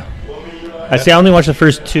for... Yeah. I see. I only watched the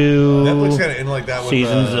first two Netflix kind of ended like that with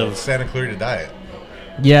seasons of Santa Clarita Diet.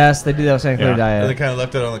 Yes, they do that with Santa Clara And they Diet. kind of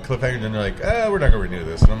left it on the cliffhanger, and then they're like, we're not going to renew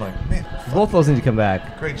this. And I'm like, man, Both of those need to come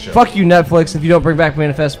back. Great show. Fuck you, Netflix, if you don't bring back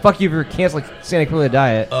Manifest. Fuck you for canceling Santa Clara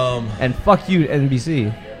Diet. And fuck you,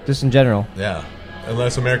 NBC, just in general. yeah.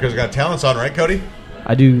 Unless America's Got Talent's on, right, Cody?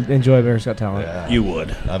 I do enjoy America's Got Talent. Yeah. You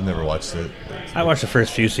would. I've never watched it. I watched the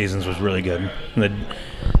first few seasons. Was really good.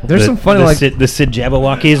 There's some funny, like- the Sid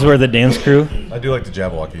Jabberwockies were the dance crew. I do like the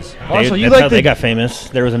Jabberwockies. Also, you that's like how the- they got famous.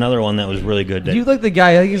 There was another one that was really good. That You like the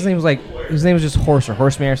guy, I think his name was just Horse or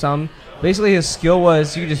Horseman or something. Basically, his skill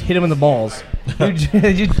was you could just hit him in the balls.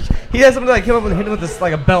 He has something like come up and hit him with this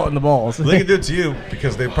like a belt in the balls. They can do it to you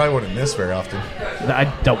because they probably wouldn't miss very often. I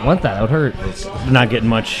don't want that. That would hurt. They're not getting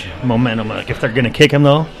much momentum. Like if they're gonna kick him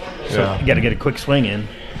though, so Yeah. you got to get a quick swing in.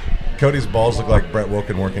 Cody's balls look like Brett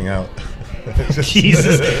Wilkin working out.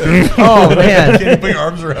 Jesus. Oh man! Can't put your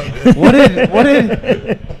arms around it.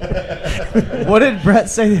 What did Brett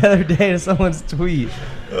say the other day to someone's tweet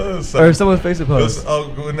or someone's Facebook post?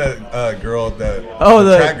 When that girl,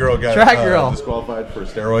 the track girl got track girl. disqualified for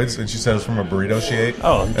steroids, and she says from a burrito she ate.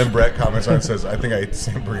 Oh. And Brett comments on it and says, "I think I ate the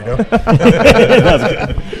same burrito."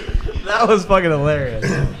 That was fucking hilarious.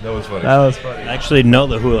 That was funny. That was funny. I actually know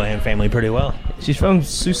the Houlihan family pretty well. She's from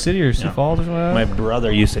Sioux City or Sioux Falls or something like My that?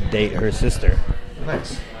 brother used to date her sister.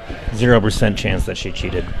 Nice. 0% chance that she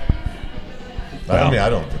cheated. I mean, I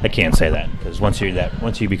don't. I can't say that because once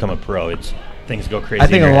you become a pro, things go crazy. I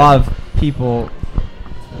think in a your lot head. of people.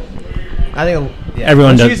 Yeah.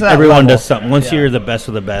 Everyone Once you does. get to that Everyone level- does something. Once yeah. you're the best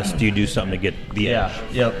of the best, you do something to get the edge.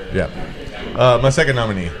 Yep. Yeah. My second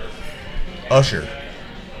nominee, Usher.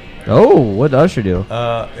 Oh, what did Usher do?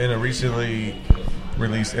 In a recently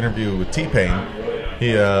released interview with T-Pain,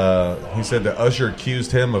 he said that Usher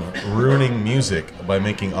accused him of ruining music by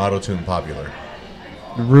making autotune popular.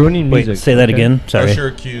 Ruining Wait, music. say that again. Sorry. Usher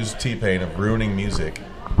accused T-Pain of ruining music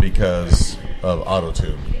because of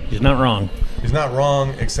autotune. He's not wrong. He's not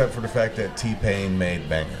wrong, except for the fact that T-Pain made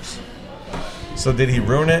bangers. So did he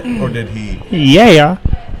ruin it, or did he... Yeah.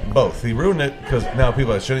 Both. He ruined it because now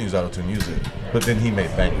people that shouldn't use autotune use it, but then he made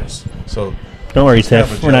bangers. So Don't worry, it's kind of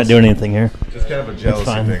Tiff. a We're not jealousy- doing anything here. Just kind of a That's jealousy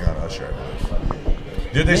fine. thing on Usher, I believe. Do you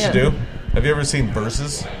know what they should do? Have you ever seen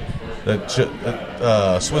Versus?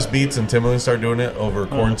 Swiss Beats and Timbaland started doing it over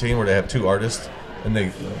quarantine, where they have two artists and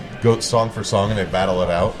they go song for song and they battle it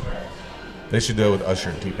out. They should do it with Usher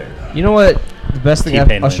and T-Pain. You know what? The best thing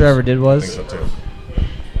T-Pain Usher wins. ever did I was think so too.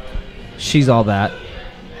 She's All That.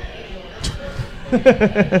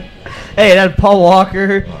 Hey, it had Paul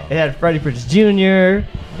Walker. It had Freddie Prinze Jr.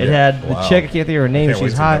 It had the Wow. chick. I can't think of her name. Can't wait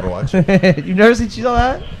She's to hot. never watch it. You've never seen She's All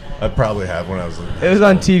That? I probably have when I was. It was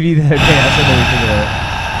on TV the other day. That's what made me think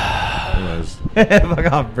of Anyways, it.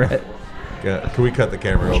 Fuck off, Brett. can we cut the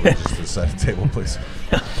camera over just to the side of the table, please?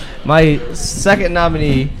 My second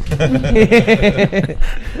nominee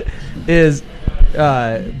is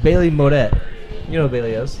Bailey Modet. You know who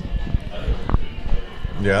Bailey is.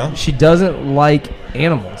 Yeah. She doesn't like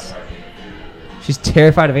animals. She's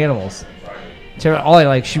terrified of animals. She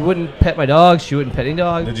wouldn't pet my dog. She wouldn't pet any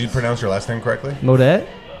dog. Did you pronounce your last name correctly? Modet?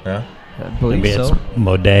 Yeah. I believe Maybe so. it's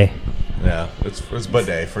Modet. Yeah. It's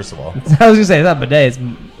bidet, first of all. I was gonna say it's not bidet. It's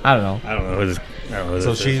I don't know. I don't know who this. I don't know who So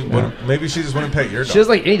this she is. wouldn't, maybe she just wouldn't pet your dog. She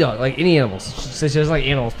doesn't like any dog, like any animals. She says she doesn't like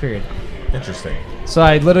animals. Period. Interesting. So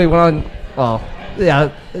I literally went on. Well,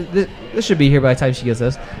 yeah, this should be here by the time she gets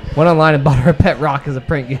this. Went online and bought her a pet rock as a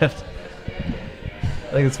prank gift.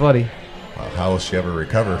 I think it's funny. Wow, how will she ever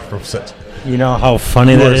recover from such? You know how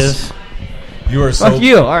funny that is. You are so. Fuck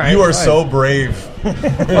you. All right, You are fine. so brave. Fuck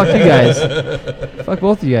you guys. Fuck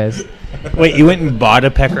both of you guys. Wait, you went and bought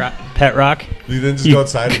a pet pet rock. You didn't just go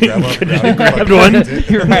outside and grab one. Grabbed one.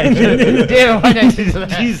 You're right. Damn, why did I do that?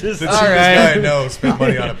 Jesus. The cheapest guy I know spent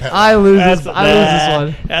money on a pet rock. I lose this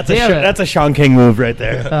one. That's a Sean King move right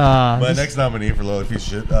there. My next nominee for Lola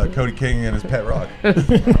Piece of Shit, Cody King and his pet rock.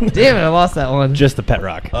 Damn it, I lost that one. Just the pet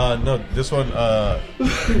rock. No, this one.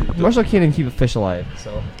 Marshall can't even keep a fish alive.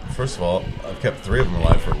 So First of all, I've kept 3 of them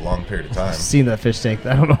alive for a long period of time. I've seen that fish tank.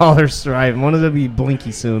 I don't know how they're surviving. One of them will be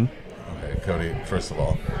Blinky soon. Okay, Cody, first of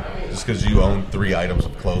all, just because you own 3 items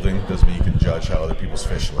of clothing doesn't mean you can judge how other people's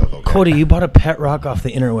fish live, okay? Cody, you bought a pet rock off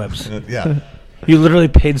the interwebs. Yeah. You literally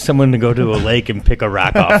paid someone to go to a lake and pick a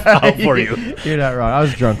rock off out for you. You're not wrong. I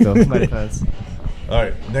was drunk, though. My defense. All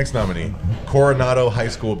right, next nominee, Coronado High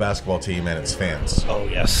School basketball team and its fans. Oh,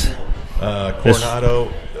 yes.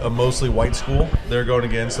 Coronado, a mostly white school. They're going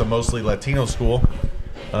against a mostly Latino school.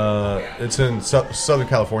 It's in Southern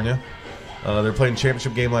California. They're playing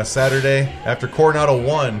championship game last Saturday. After Coronado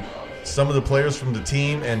won, some of the players from the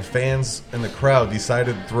team and fans in the crowd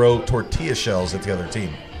decided to throw tortilla shells at the other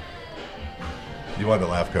team. You wanted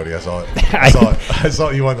to laugh, Cody. I saw it. I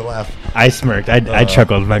saw you wanted to laugh. I smirked. I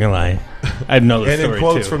chuckled. I'm not gonna lie. I know the and story in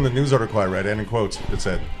quotes too. from the news article I read, and in quotes, it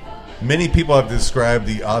said, "Many people have described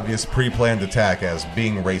the obvious pre-planned attack as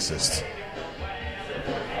being racist."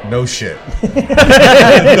 No shit. No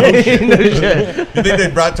shit. You think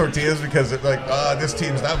they brought tortillas because it's like, this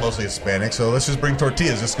team's not mostly Hispanic, so let's just bring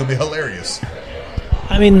tortillas. It's gonna be hilarious.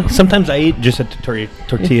 I mean, sometimes I eat just a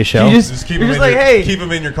tortilla shell. Just keep them in like, your, hey. keep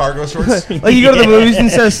them in your cargo shorts. Like you go to the movies and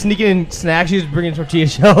instead of sneaking in snacks, you just bring in tortilla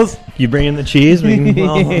shells. You bring in the cheese. We can,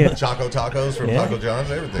 Choco tacos from Taco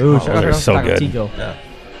John's, everything. Ooh, those are so good. Tico. Yeah.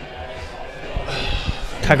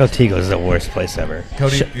 Taco Tico is the worst place ever.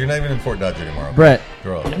 Cody, you're not even in Fort Dodge anymore. Brett,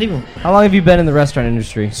 Grow up. how long have you been in the restaurant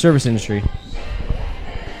industry, service industry?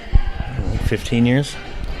 15 years.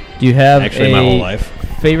 Do you have Actually, my whole life.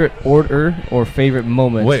 Favorite order or favorite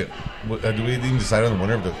moment? Wait, do we even decide on the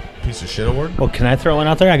winner of the piece of shit award? Well, can I throw one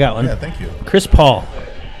out there? I got one. Yeah, thank you. Chris Paul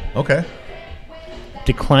Okay.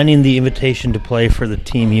 declining the invitation to play for the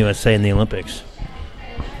Team USA in the Olympics.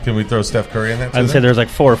 Can we throw Steph Curry in that too? I'd say there's like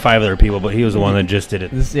 4 or 5 other people, but he was the one that just did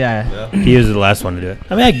it. He was the last one to do it.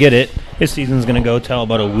 I mean, I get it. His season's going to go till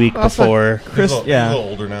about a week before Chris, he's a little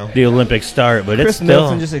older now. The Olympics start, but Chris it's still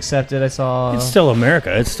Middleton just accepted. I saw. It's still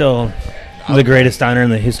America. It's still the greatest honor in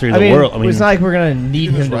the history of the world. I mean, it's not like we're gonna need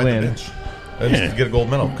You can him just to ride the win. bench and just get a gold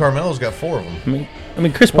medal. Carmelo's got 4 of them. I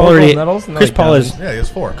mean, Chris 4 Paul already. gold medals? No, Chris he Paul is. doesn't. Yeah, he has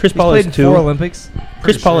 4. Chris He's Paul played is in 2. 4 Olympics.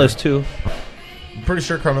 Chris Paul sure. is 2. I'm pretty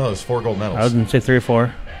sure Carmelo has 4 gold medals. I was going to say 3 or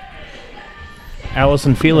 4.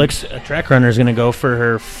 Allison Felix, a track runner, is going to go for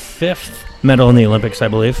her 5th medal in the Olympics, I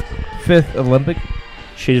believe. 5th Olympic.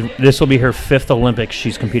 This will be her 5th Olympics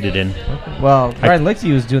she's competed in. Well, Ryan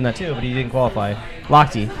Lichty was doing that too, but he didn't qualify.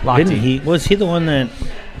 Lochte. Didn't he? Was he the one that?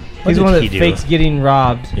 He's the one that he do? fakes getting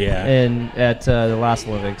robbed. Yeah. At the last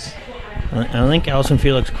Olympics. I think Allison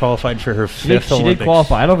Felix qualified for her 5th She Olympics. did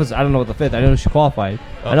qualify. I don't know what the 5th. I know she qualified.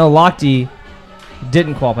 I know Lochte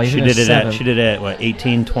didn't qualify. She did it at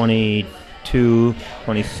 18, 22,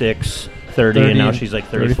 26, 30, and now she's like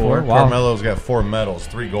 34. Wow. Carmelo's got 4 medals,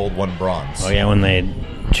 3 gold, 1 bronze. Oh yeah, when they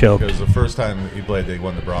choked. Because the first time he played, they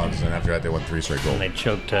won the bronze, and after that, they won 3 straight gold. When they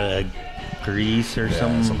choked Greece or Yeah,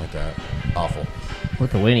 something like that. Awful.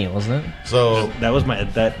 Lithuania, wasn't it? So that was my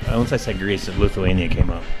once I said Greece, Lithuania came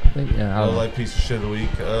up. Yeah, low life piece of shit of the week.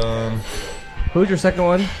 Who's your second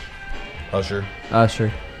one? Usher.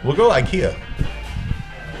 Usher. We'll go IKEA.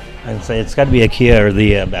 I'd say it's got to be IKEA or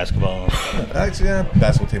the basketball. Actually, yeah,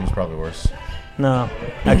 basketball team is probably worse. No,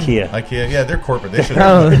 IKEA. IKEA, yeah, they're corporate. They should.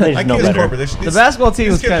 They should know IKEA's better. corporate. They should, The basketball team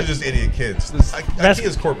these was kids kind are just idiot kids.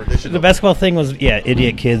 IKEA's corporate. They should The basketball thing was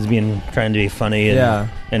idiot kids trying to be funny and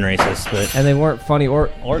racist, but And they weren't funny or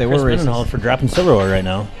they Chris were racist. Mendenhall for dropping silverware right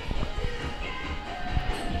now.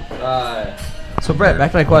 So Brett,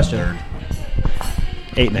 back to my question.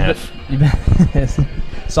 8.5.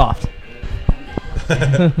 Soft.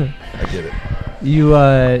 I get it. You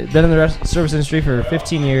been in the service industry for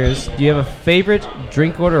 15 years. Do you have a favorite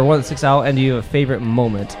drink order or one that sticks out? And do you have a favorite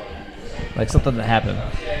moment, like something that happened?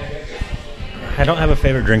 I don't have a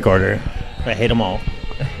favorite drink order. I hate them all.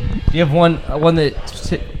 Do you have one that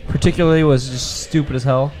particularly was just stupid as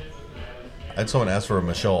hell? I had someone ask for a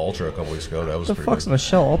Michelle Ultra a couple weeks ago. That was What the pretty fuck's good. a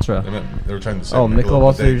Michelle Ultra? They were trying to say Oh, Michelob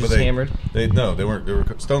Ultra, they're just hammered? They weren't. They were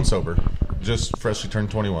stone sober, just freshly turned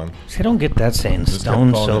 21. See, I don't get that saying Just kept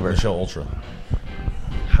stone calling it sober. Michelle Ultra.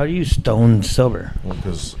 How do you stone sober? Well,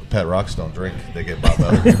 because pet rocks don't drink. They get bought by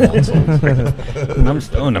other people. I'm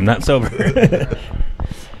stoned. I'm not sober.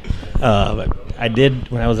 But I did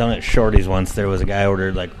when I was down at Shorty's once. There was a guy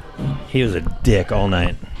ordered he was a dick all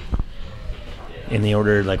night. and he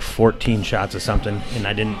ordered like 14 shots of something, and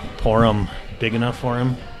I didn't pour them big enough for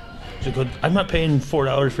him. So he goes, I'm not paying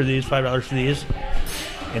 $4 for these, $5 for these.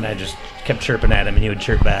 And I just kept chirping at him, and he would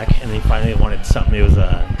chirp back. And then he finally wanted something. It was,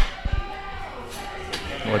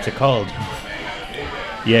 what's it called?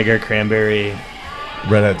 Jaeger cranberry.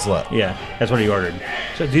 Redhead Slut. Yeah, that's what he ordered.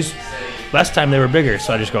 So these, last time they were bigger,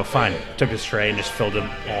 so I just go, fine. Took his tray and just filled it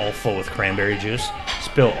all full with cranberry juice.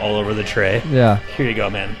 Spilled all over the tray. Yeah. Here you go,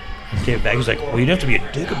 man. Gave it back. He was like, well, you don't have to be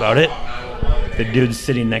a dick about it. The dude's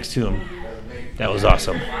sitting next to him. That was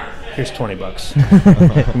awesome. Here's $20.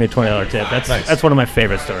 Give me a $20 tip. That's nice. That's one of my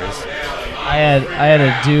favorite stories. I had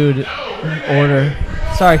a dude order.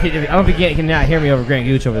 Sorry, I don't know if you can not hear me over Grant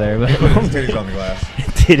Gooch over there, but titties on the glass.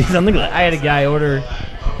 Titties on the glass. I had a guy order.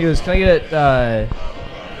 He was, can I get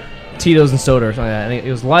Tito's and soda or something like that? And it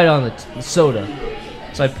was light on the soda,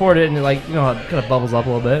 so I poured it and it, like, you know, it kind of bubbles up a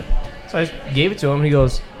little bit. So I just gave it to him, and he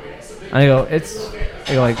goes, I go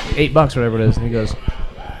like $8 whatever it is, and he goes,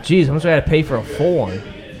 geez, how much do I had to pay for a full one?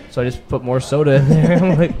 So I just put more soda in there.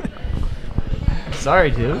 I'm like,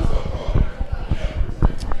 sorry, dude.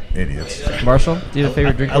 Idiots. Marshall, do you have a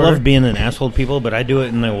favorite drink? I love being an asshole to people, but I do it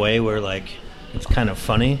in a way where, like, it's kind of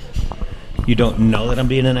funny. You don't know that I'm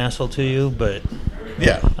being an asshole to you, but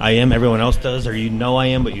yeah, I am. Everyone else does, or you know I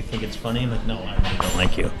am, but you think it's funny. I'm like, no, I really don't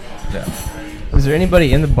like you. Yeah. Is there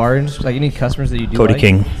anybody in the bar, like any customers that you do Cody like?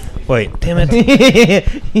 King. Wait, damn it.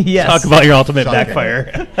 Yes. Talk about your ultimate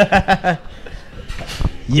backfire.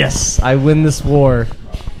 Yes, I win this war.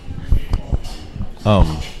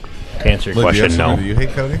 To answer your question, no. Do you hate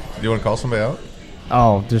Cody? Do you want to call somebody out?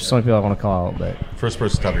 Oh, there's so many people I want to call out, but first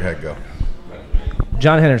person top of your head, go.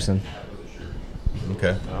 John Henderson. Okay.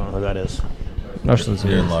 I don't know who that is. Marshall's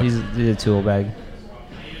You're in luck. He's a tool bag.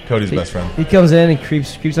 Cody's best friend. He comes in and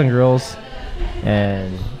creeps on girls,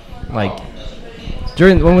 and like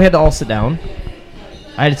when we had to all sit down,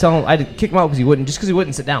 I had to tell him, I had to kick him out because he wouldn't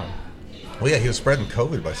sit down. Well, yeah, he was spreading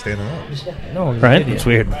COVID by standing up. No, right? It's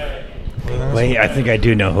weird. Wait, I think I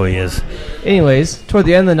do know who he is. Anyways, toward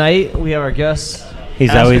the end of the night, we have our guests. He's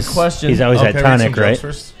always at Tonic, right?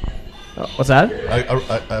 First? What's that?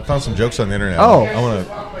 I found some jokes on the internet. Oh, I want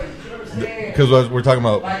to, because we're talking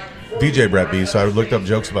about DJ Brett B, so I looked up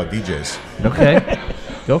jokes about DJs. Okay,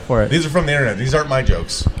 go for it. These are from the internet. These aren't my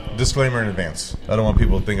jokes. Disclaimer in advance. I don't want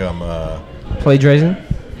people to think I'm plagiarizing.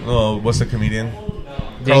 Oh, what's the comedian?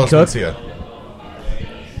 Dan Carlos Cook. Mencia.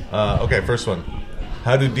 Okay, first one.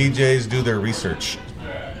 How do DJs do their research?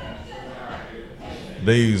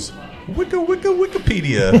 They use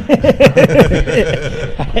Wikipedia.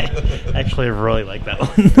 Actually, I really like that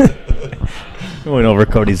one. It went over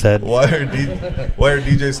Cody's head. Why are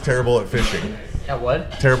DJs terrible at fishing? At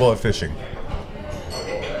what? Terrible at fishing.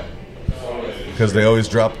 Because they always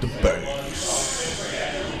drop the bass.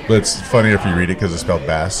 But it's funnier if you read it because it's spelled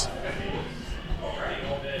bass.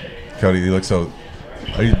 Cody, you look so...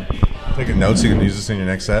 Are you taking notes so you can use this in your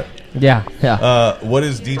next set? Yeah. What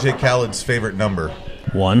is DJ Khaled's favorite number?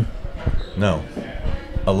 1. No.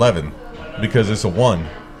 11. Because it's a 1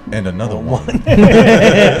 and another 1.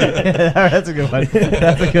 That's a good one.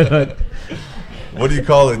 That's a good one. What do you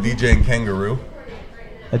call a DJing kangaroo?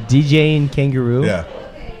 A DJing kangaroo? Yeah.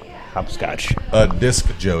 Hopscotch. A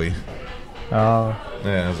disc joey. Oh.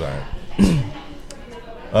 Yeah, that's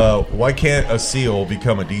alright. Why can't a seal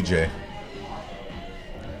become a DJ?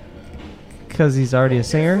 Because he's already a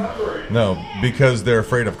singer? No, because they're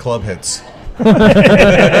afraid of club hits. It's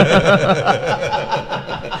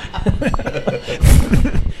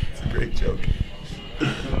a great joke.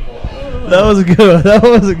 That was a good one. That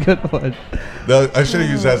was a good one. I should have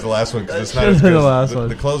used that as the last one because it's not as good.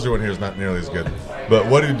 The closer one here is not nearly as good. But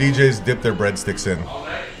what do DJs dip their breadsticks in?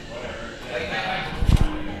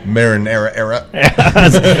 Marinara era.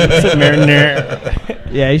 Marinara.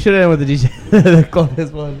 Yeah, you should have ended with the DJ.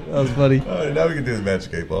 This one. That was funny. All right, now we can do the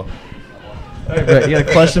Magic 8 Ball. Right, you got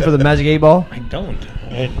a question for the Magic 8 Ball? I don't.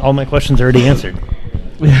 All my questions are already answered.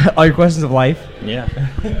 All your questions of life? Yeah.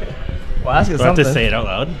 Well, ask Do us I have something. to say it out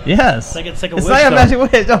loud? Yes. It's like a it's wish. Not a magic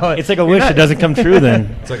wish. No, it's like a wish. It doesn't come true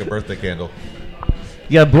then. It's like a birthday candle.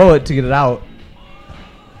 You gotta blow it to get it out.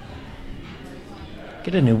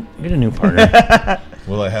 Get a new partner.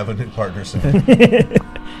 Will I have a new partner soon?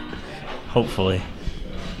 Hopefully.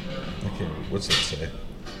 Okay, what's it say?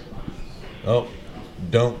 Oh,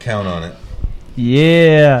 don't count on it.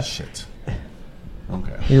 Yeah. Shit.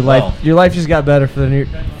 Okay. Your life just got better for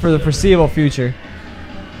the foreseeable future.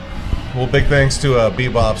 Well, big thanks to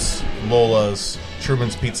Bebop's, Lola's,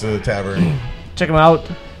 Truman's Pizza Tavern. Check them out.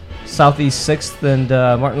 Southeast 6th and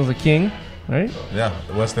Martin Luther King. Right? Yeah,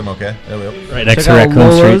 West MLK. Right next Check to out Raccoon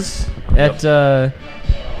Lola's Street. at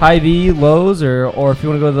Hy-Vee, Lowe's, or if you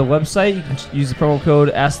want to go to the website, you can use the promo code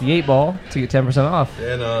AskTheEightBall to get 10% off.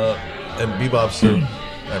 And Bebops are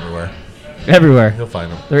everywhere. Everywhere. You'll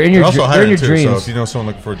find them. They're in your, they're in your dreams. So if you know someone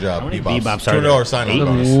looking for a job, Bebops. $200 sign-on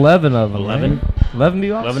bonus. 11 of them. 11? Right? 11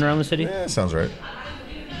 Bebops? 11 around the city? Yeah, sounds right.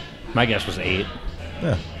 My guess was 8.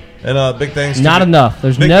 Yeah. And big thanks to Not enough.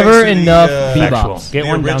 There's never enough Bebops. Get the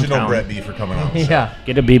one original downtown. Brett B for coming on. Yeah.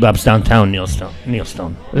 Get a Bebops downtown, Neil Stone.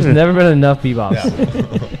 There's never been enough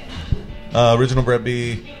Bebops. Yeah. Original Brett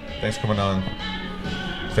B, thanks for coming on.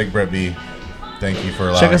 Fake Brett B, thank you for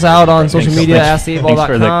allowing Check us out on Brett B. social media,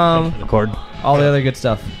 AskTheEightBall.com. The cord. All the other good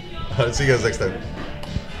stuff. See you guys next time.